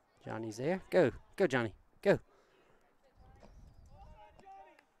 Johnny's there. Go. Go, Johnny. Go.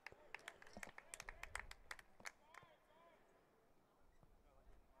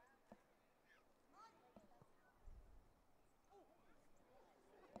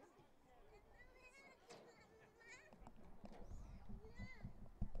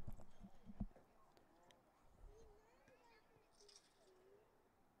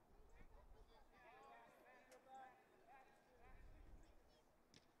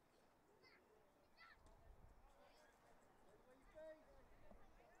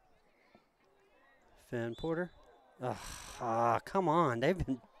 Finn Porter. Come on. They've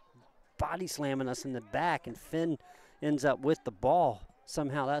been body slamming us in the back, and Finn ends up with the ball.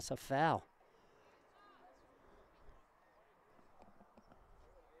 Somehow that's a foul.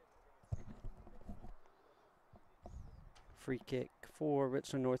 Free kick for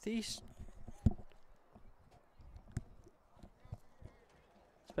Richland Northeast.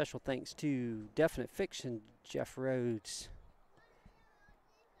 Special thanks to Definite Fiction, Jeff Rhodes,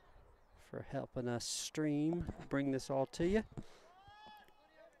 for helping us stream, bring this all to you.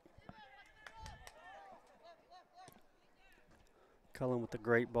 Cullen with a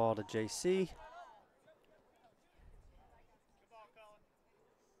great ball to JC.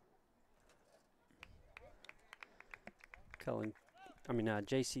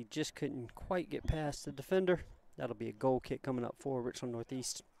 JC just couldn't quite get past the defender. That'll be a goal kick coming up for Richland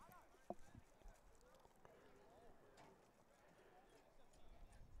Northeast.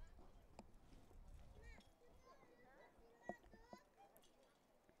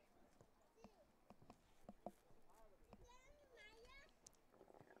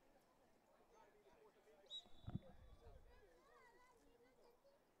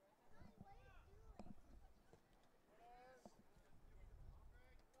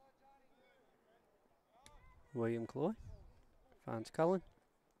 William Cloy finds Cullen.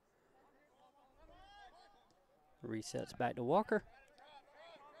 Resets back to Walker.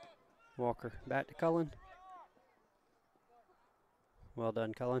 Walker back to Cullen. Well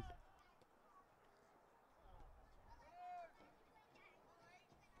done, Cullen.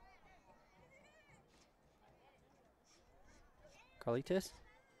 Carlitos.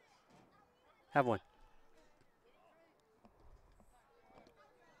 Have one.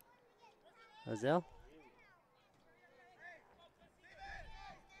 Azell.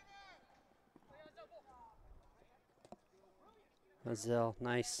 Azell,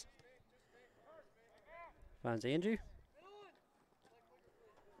 nice. Finds Andrew.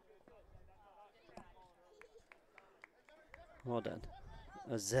 Well done.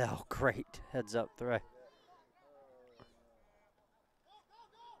 Azell, great. Heads up throw.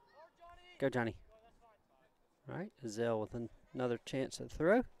 Go, Johnny. All right, Azell with another chance at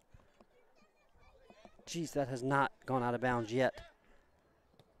throw. Jeez, that has not gone out of bounds yet.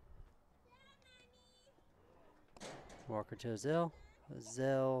 Walker to Azell.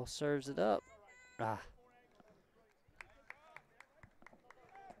 Azell serves it up. Ah.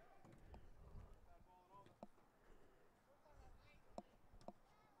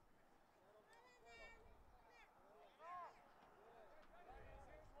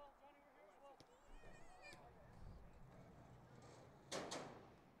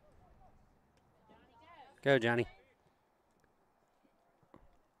 Go, Johnny.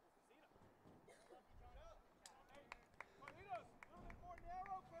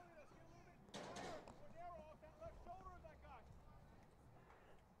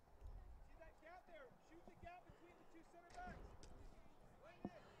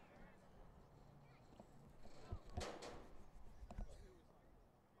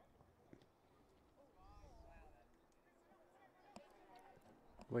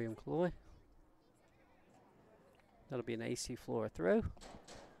 William Cloy. That'll be an AC Flora throw.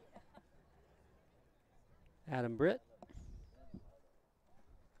 Adam Britt.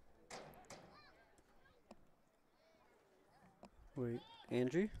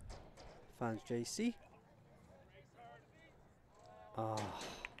 Andrew finds JC.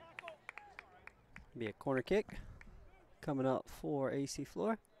 Be a corner kick coming up for AC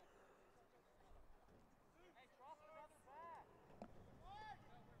Flora.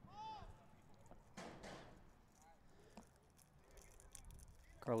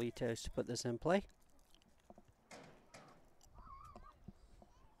 Carlitos to put this in play.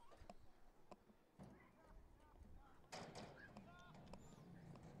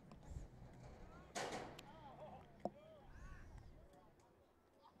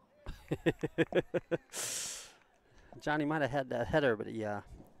 Johnny might have had that header, but he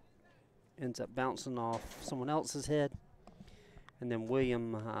ends up bouncing off someone else's head. And then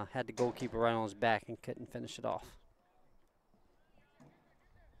William had the goalkeeper right on his back and couldn't finish it off.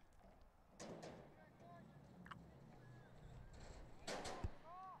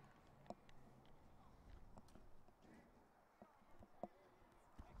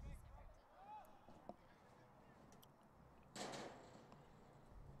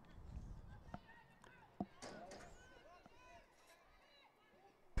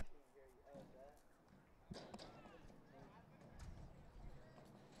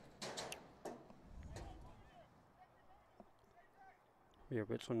 We have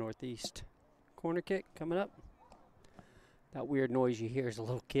Richland Northeast corner kick coming up. That weird noise you hear is a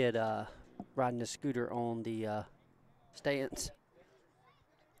little kid riding a scooter on the stands.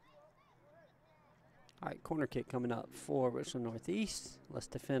 All right, corner kick coming up for Richland Northeast. Let's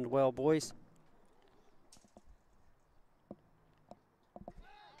defend well, boys.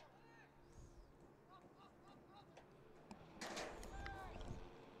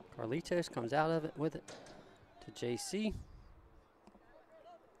 Carlitos comes out of it with it to JC.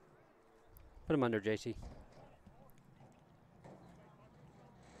 Put him under, JC.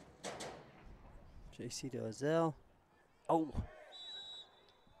 JC to Azell. Oh.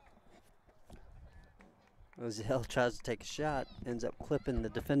 Azell tries to take a shot, ends up clipping the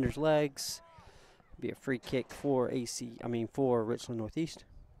defender's legs. Be a free kick for for Richland Northeast.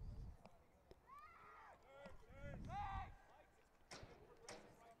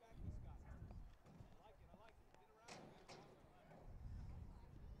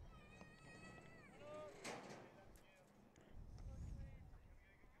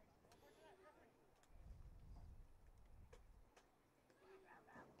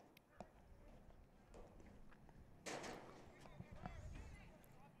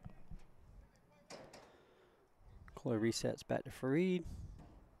 Chloe resets back to Fareed.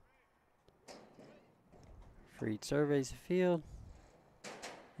 Fareed surveys the field.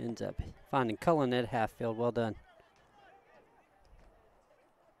 Ends up finding Cullen at half field. Well done.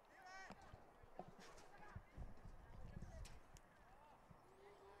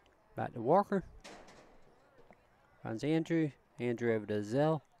 Back to Walker. Finds Andrew. Andrew over to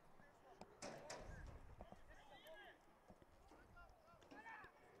Zell.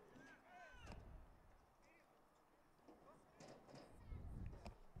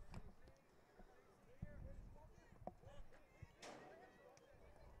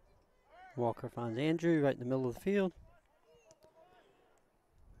 Walker finds Andrew right in the middle of the field.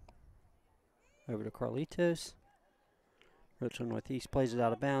 Over to Carlitos. Richland Northeast plays it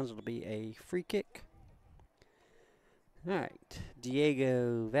out of bounds. It'll be a free kick. All right.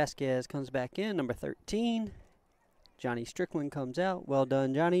 Diego Vasquez comes back in, number 13. Johnny Strickland comes out. Well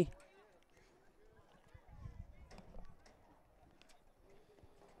done, Johnny.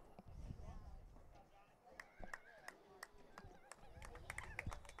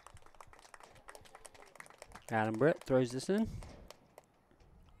 Adam Brett throws this in.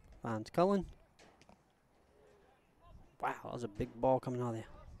 Finds Cullen. Wow, that was a big ball coming out of there.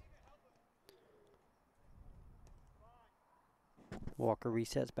 Walker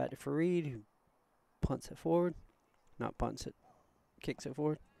resets back to Fareed, who punts it forward. Not punts it, kicks it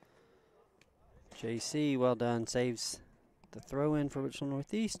forward. JC, well done, saves the throw in for Richland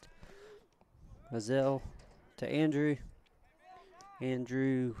Northeast. Mazel to Andrew.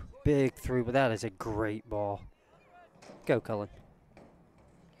 Andrew, big through, but that is a great ball. Go, Cullen.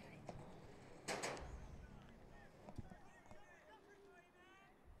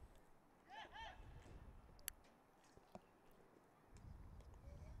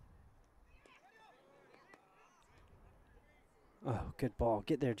 Oh, good ball.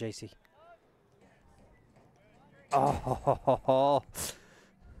 Get there, JC. Oh,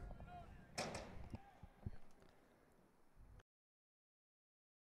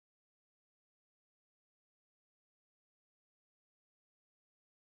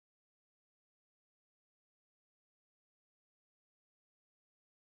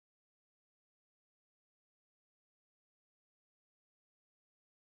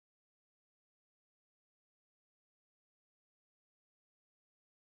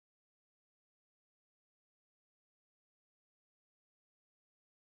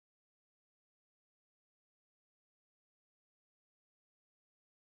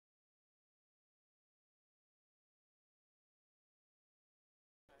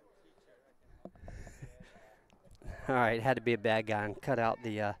 all right, had to be a bad guy and cut out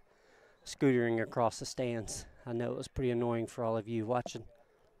the scootering across the stands. I know it was pretty annoying for all of you watching.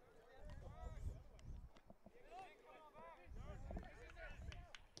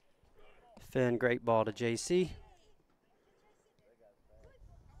 Finn, great ball to JC.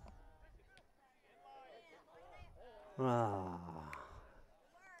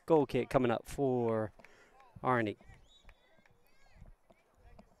 Goal kick coming up for Arnie.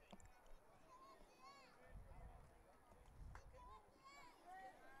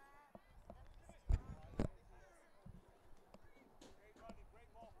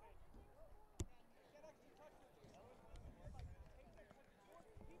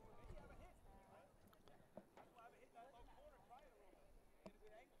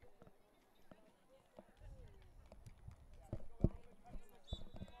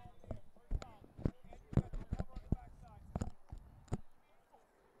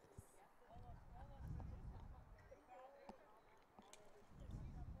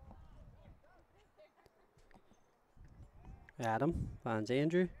 Adam finds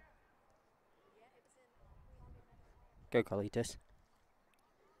Andrew. Go, Carlitos.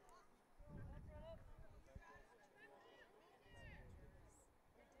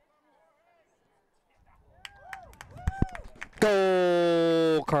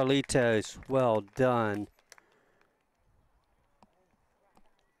 Goal, Carlitos. Well done.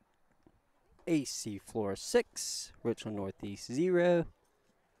 AC Flora 6, Richland Northeast 0.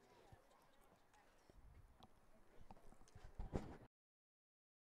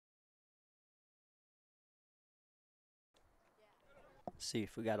 See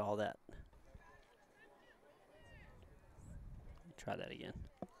if we got all that. Try that again.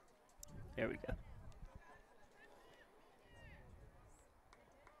 There we go.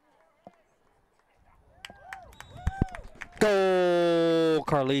 Goal,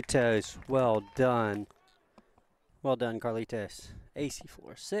 Carlitos. Well done. Well done, Carlitos. AC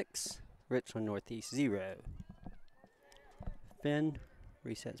Flora 6, Richland Northeast 0. Finn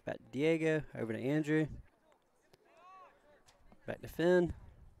resets back to Diego. Over to Andrew. Back to Finn.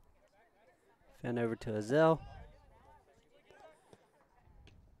 Finn over to Azel.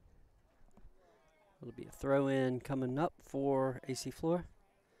 It'll be a throw in coming up for AC Flora.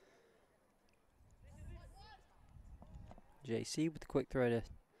 JC with a quick throw to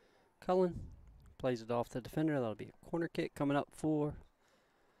Cullen. Plays it off the defender. That'll be a corner kick coming up for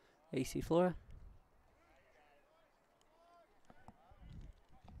AC Flora.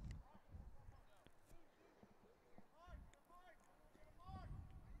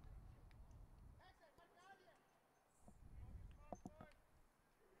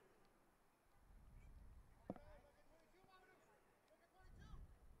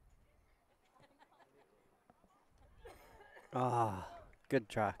 Ah, good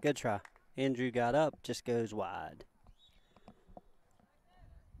try, good try. Andrew got up, just goes wide.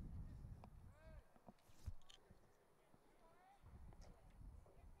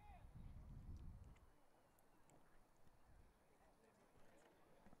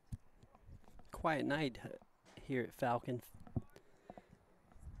 Quiet night here at Falcon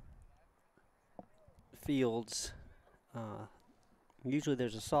Fields. Usually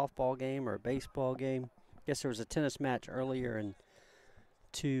there's a softball game or a baseball game. Guess there was a tennis match earlier and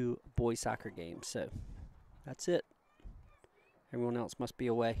 2 boys soccer games. So that's it. Everyone else must be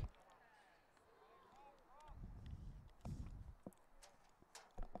away.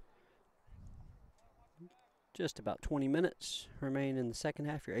 Just about 20 minutes remain in the second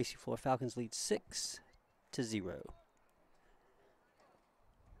half. Your AC Flora Falcons lead 6-0.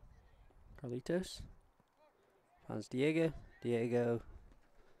 Carlitos finds Diego. Diego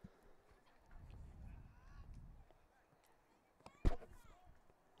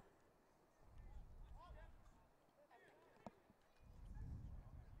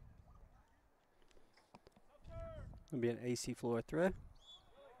will be an AC Flora throw.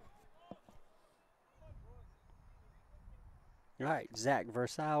 All right, Zach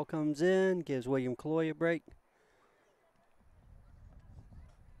Versailles comes in, gives William Cloy a break.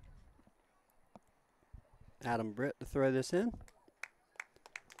 Adam Britt to throw this in.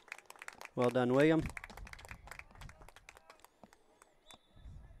 Well done, William.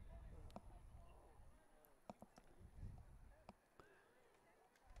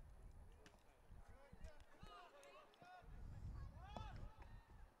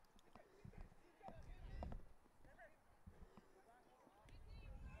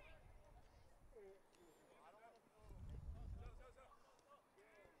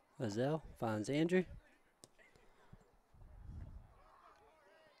 Azell finds Andrew.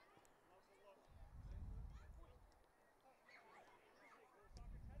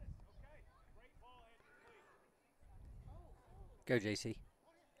 Go, JC.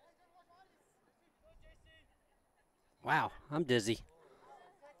 Wow, I'm dizzy.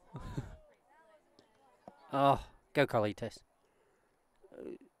 Oh, go, Carlitos.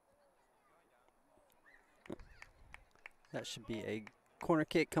 That should be a corner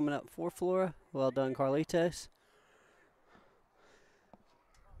kick coming up for Flora. Well done, Carlitos.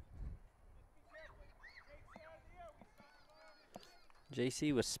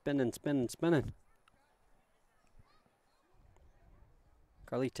 JC was spinning.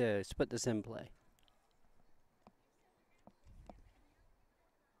 Carlitos, put this in play.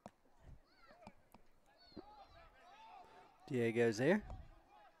 Diego's there.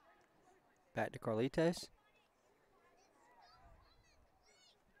 Back to Carlitos.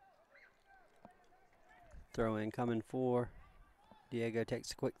 Throw in coming for. Diego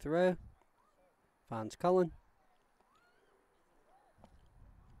takes a quick throw. Finds Cullen.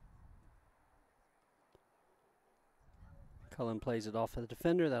 Cullen plays it off of the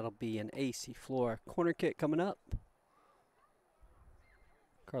defender. That'll be an AC Flora corner kick coming up.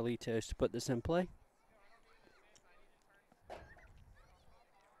 Carlitos to put this in play.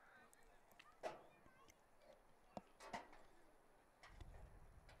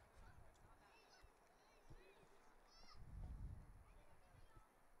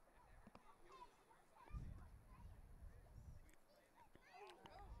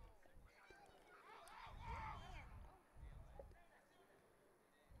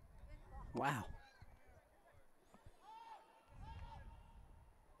 Wow.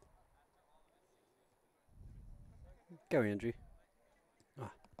 Go, Andrew.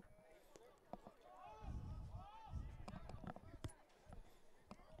 Ah.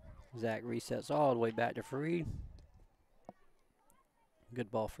 Zach resets all the way back to Fareed. Good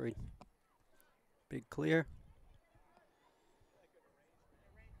ball, Fareed. Big clear.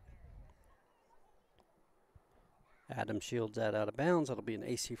 Adam shields that out of bounds. That'll be an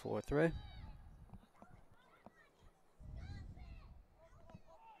AC Flora throw.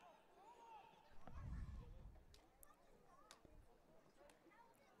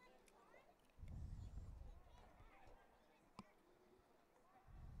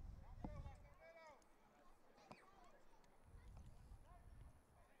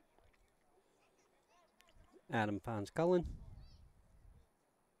 Adam finds Cullen.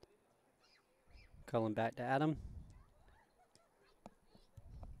 Cullen back to Adam.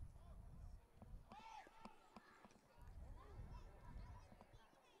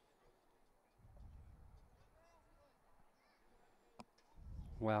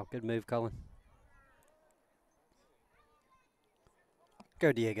 Wow, good move, Cullen.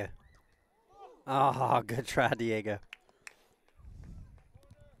 Go, Diego. Oh, good try, Diego.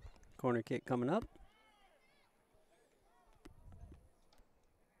 Corner kick coming up.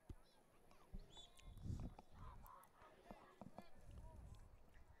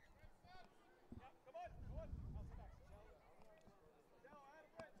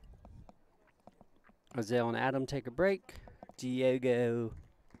 Azale and Adam take a break.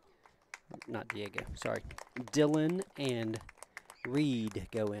 Dylan and Reed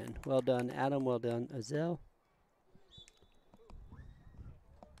go in. Well done, Adam. Well done, Azale.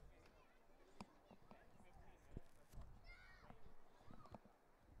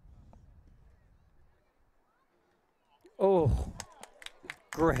 Oh,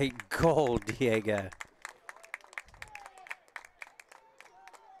 great goal, Diego.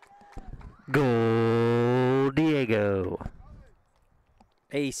 Goal, Diego.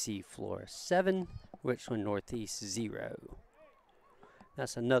 AC Flora 7, Richland Northeast 0.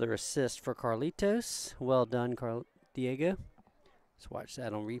 That's another assist for Carlitos. Well done, Diego. Let's watch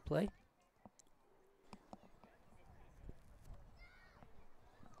that on replay.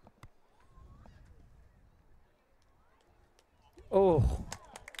 Oh,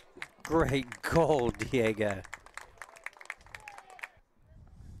 great goal, Diego.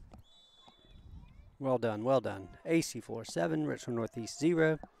 Well done, well done. AC Flora 7, Richland Northeast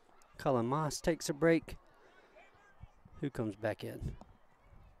 0. Cullen Moss takes a break. Who comes back in?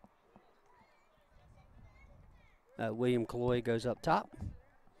 William Calloy goes up top.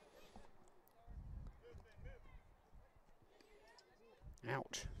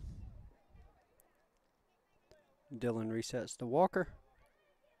 Ouch. Dylan resets to Walker.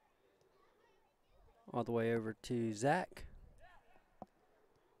 All the way over to Zach.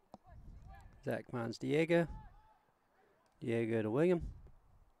 Zach finds Diego. Diego to William.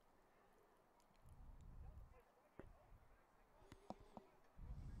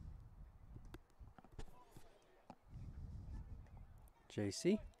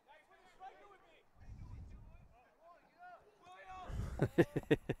 JC.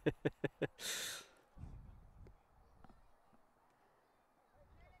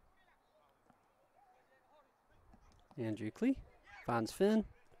 Andrew Clee finds Finn.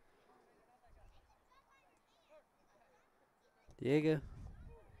 Diego.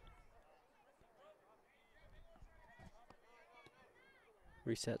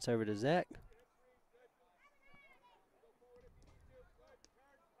 Resets over to Zach.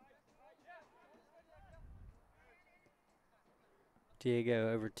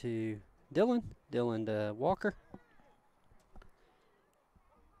 Diego over to Dylan. Dylan to Walker.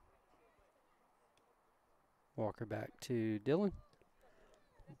 Walker back to Dylan.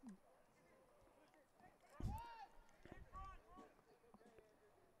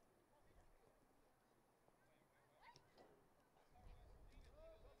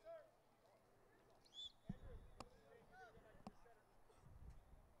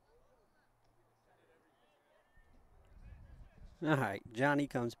 All right, Johnny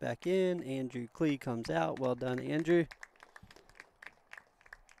comes back in. Andrew Clee comes out. Well done, Andrew.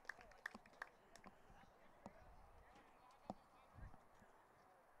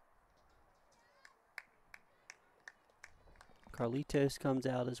 Carlitos comes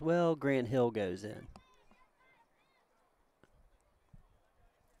out as well. Grant Hill goes in.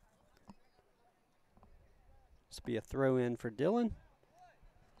 This will be a throw in for Dylan.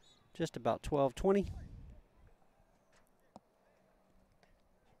 Just about 12-20.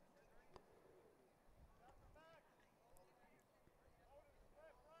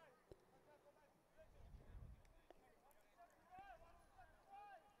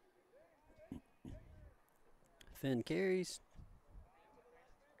 Finn carries.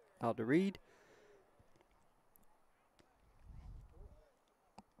 Out to Reed.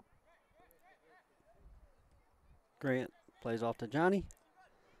 Grant plays off to Johnny.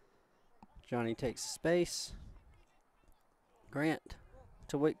 Johnny takes space. Grant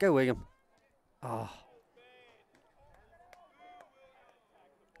to go William. Oh.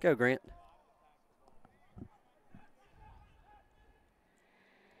 Go Grant.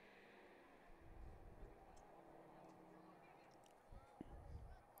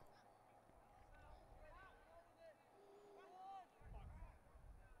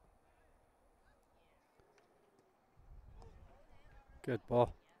 Good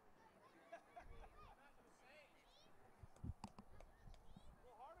ball.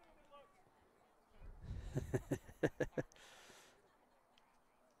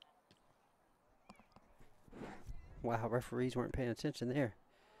 Wow, referees weren't paying attention there.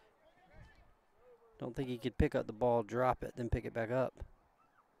 Don't think he could pick up the ball, drop it, then pick it back up.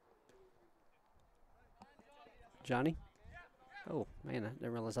 Johnny? Oh, man, I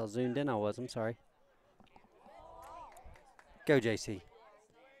didn't realize how zoomed in I was. I'm sorry. Go, JC.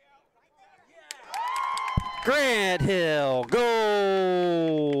 Grant Hill,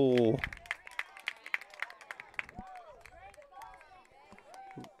 goal!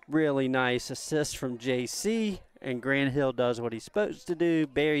 Really nice assist from JC, and Grant Hill does what he's supposed to do,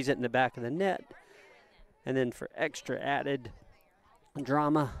 buries it in the back of the net, And then for extra added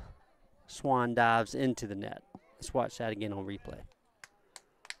drama, Swan dives into the net. Let's watch that again on replay.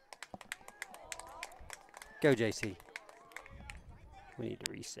 Go, JC. We need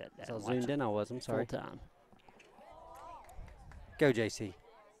to reset that. So zoomed in, I was. I'm sorry. Full time. Go, JC.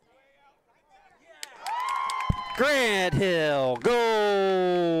 Grant Hill,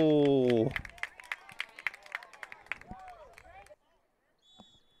 goal!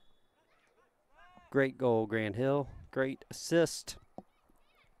 Great goal, Grant Hill. Great assist.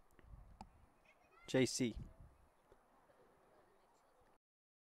 JC.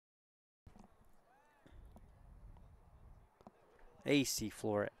 AC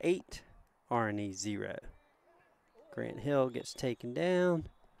Flora 8, RNE 0. Grant Hill gets taken down.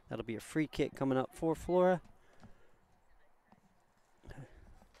 That'll be a free kick coming up for Flora.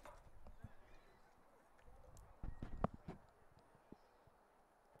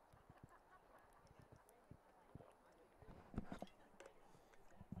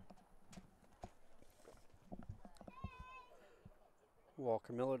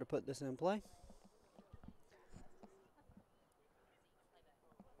 Walker Miller to put this in play.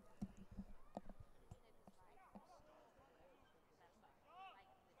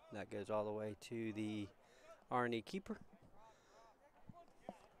 That goes all the way to the RNE keeper.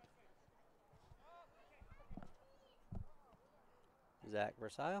 Zach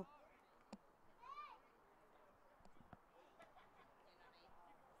Versailles.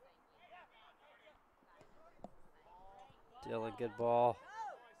 Dylan, good ball.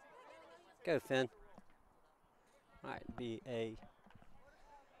 Go, Finn. All right, be a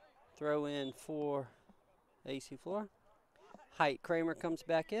throw in for AC Flora. Height Kramer comes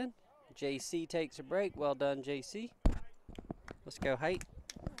back in. JC takes a break. Well done, JC. Let's go, Height.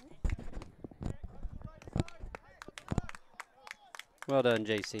 Well done,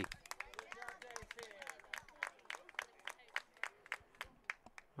 JC.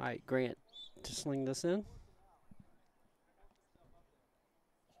 All right, Grant to sling this in.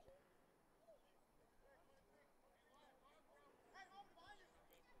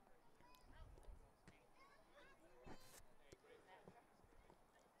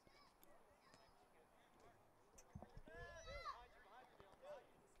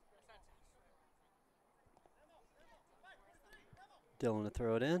 Dylan to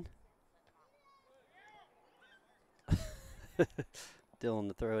throw it in. Dylan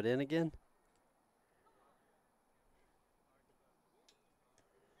to throw it in again.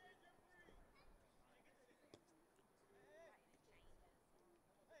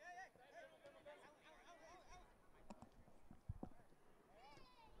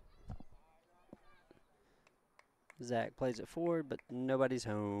 Zach plays it forward, but nobody's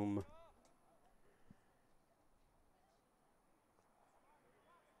home.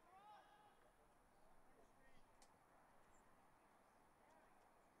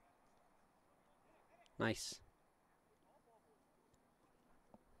 Nice.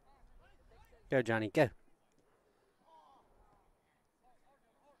 Go, Johnny, go.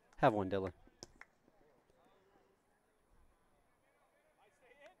 Have one, Dylan.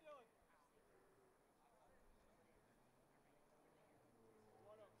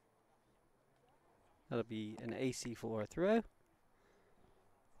 That'll be an AC Flora throw.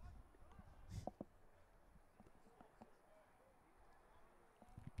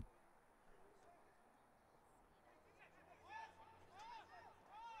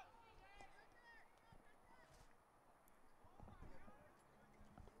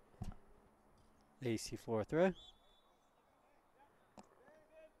 AC Flora throw.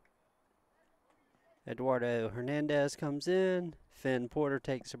 Eduardo Hernandez comes in. Finn Porter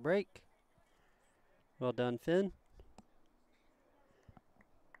takes a break. Well done, Finn.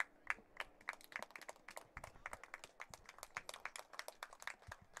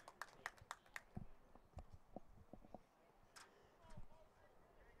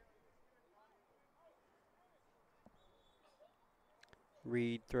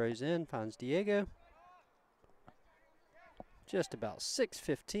 Reed throws in, finds Diego. Just about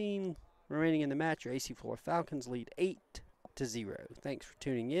 6:15 remaining in the match. Your AC Flora Falcons lead 8-0. Thanks for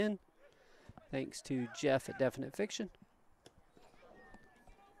tuning in. Thanks to Jeff at Definite Fiction.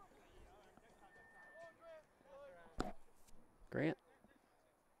 Grant.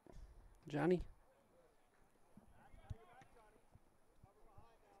 Johnny.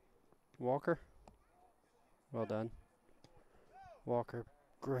 Walker. Well done. Walker,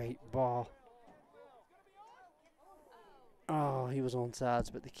 great ball. Oh, he was on sides,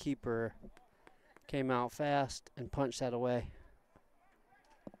 but the keeper came out fast and punched that away.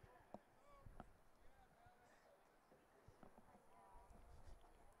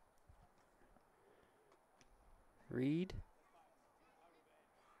 Reed.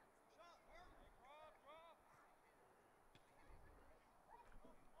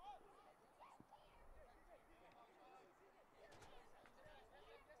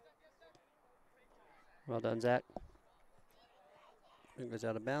 Well done, Zach. It goes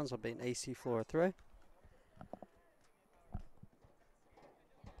out of bounds. It'll be an AC Flora throw.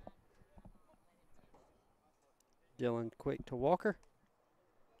 Dylan quick to Walker.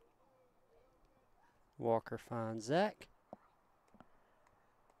 Walker finds Zach.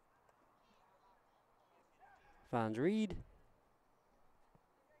 Finds Reed.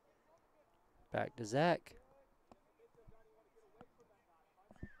 Back to Zach.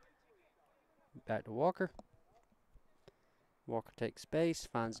 Back to Walker. Walker takes space,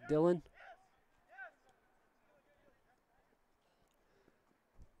 finds Dylan.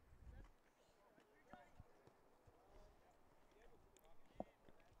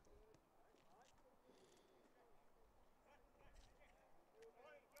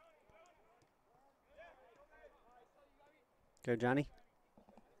 Go, Johnny.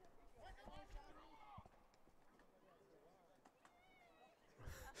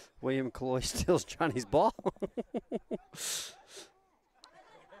 William Caloy steals Johnny's ball.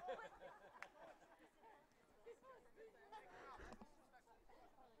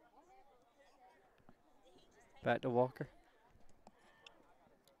 Back to Walker.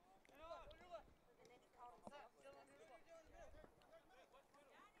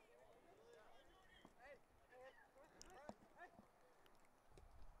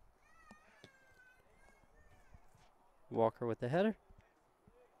 Walker with the header.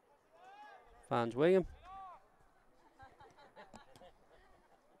 Finds William.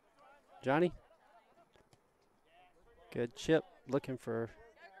 Johnny. Good chip. Looking for.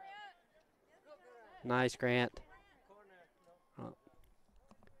 Nice, Grant. Oh.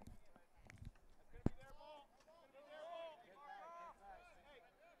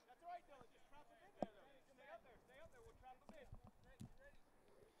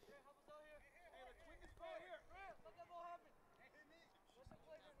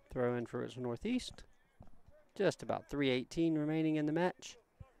 Throw in for Richland Northeast. Just about 3:18 remaining in the match.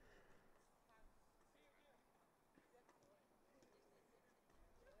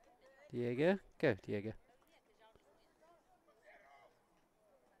 Diego. Go, Diego.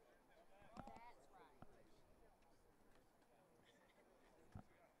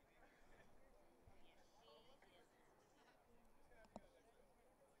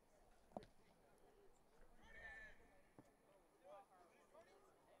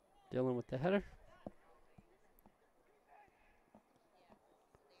 Dylan with the header.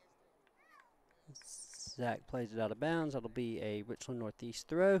 Zach plays it out of bounds. That'll be a Richland Northeast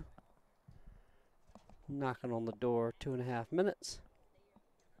throw. Knocking on the door, 2.5 minutes.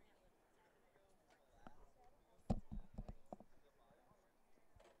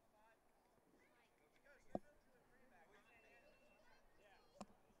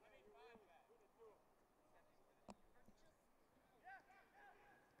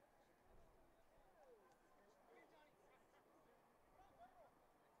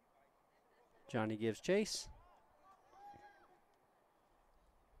 Johnny gives chase.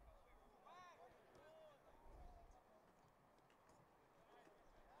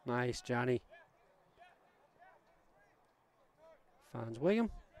 Nice, Johnny. Finds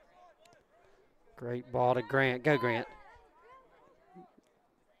William. Great ball to Grant. Go, Grant.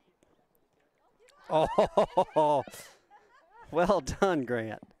 Oh, well done,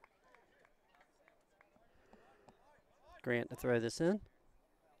 Grant. Grant to throw this in.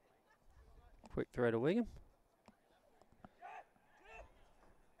 Quick throw to William.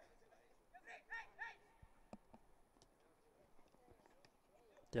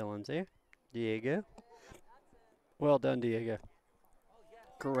 Dylan's there. Diego. Well done, Diego.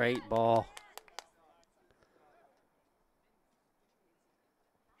 Great ball.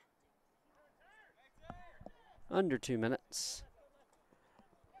 Under 2 minutes.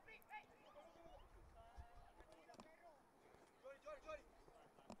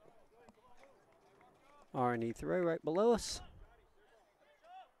 R&E throw right below us.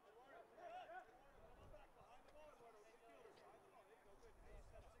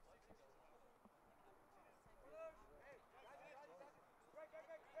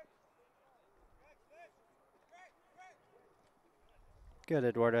 Good,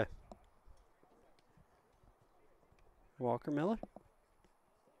 Eduardo. Walker Miller.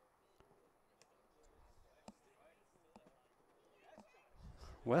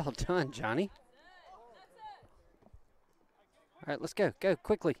 Well done, Johnny. All right, let's go. Go,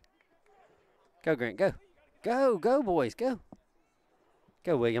 quickly. Go, Grant, go. Go, boys, go.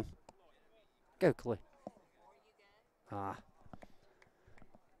 Go, William. Go, Clay. All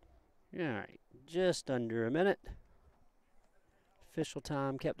right, just under a minute. Official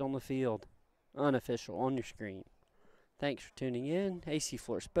time kept on the field. Unofficial on your screen. Thanks for tuning in. AC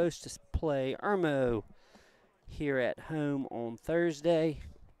Flora supposed to play Irmo here at home on Thursday.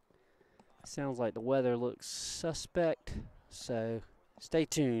 Sounds like the weather looks suspect, so stay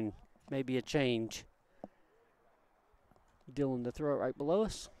tuned. Maybe a change. Dylan to throw it right below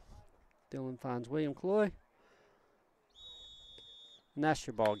us. Dylan finds William Cloy. And that's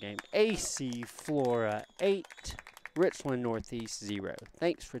your ball game. AC Flora 8, Richland Northeast 0.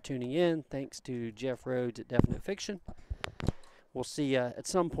 Thanks for tuning in. Thanks to Jeff Rhodes at Definite Fiction. We'll see you at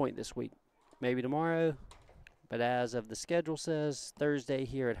some point this week. Maybe tomorrow. But as of the schedule says, Thursday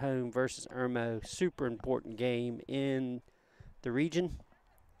here at home versus Irmo. Super important game in the region.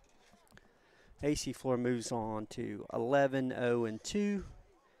 AC Flora moves on to 11-0-2,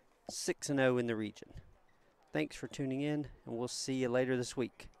 6-0 in the region. Thanks for tuning in, and we'll see you later this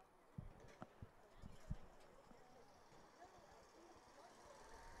week.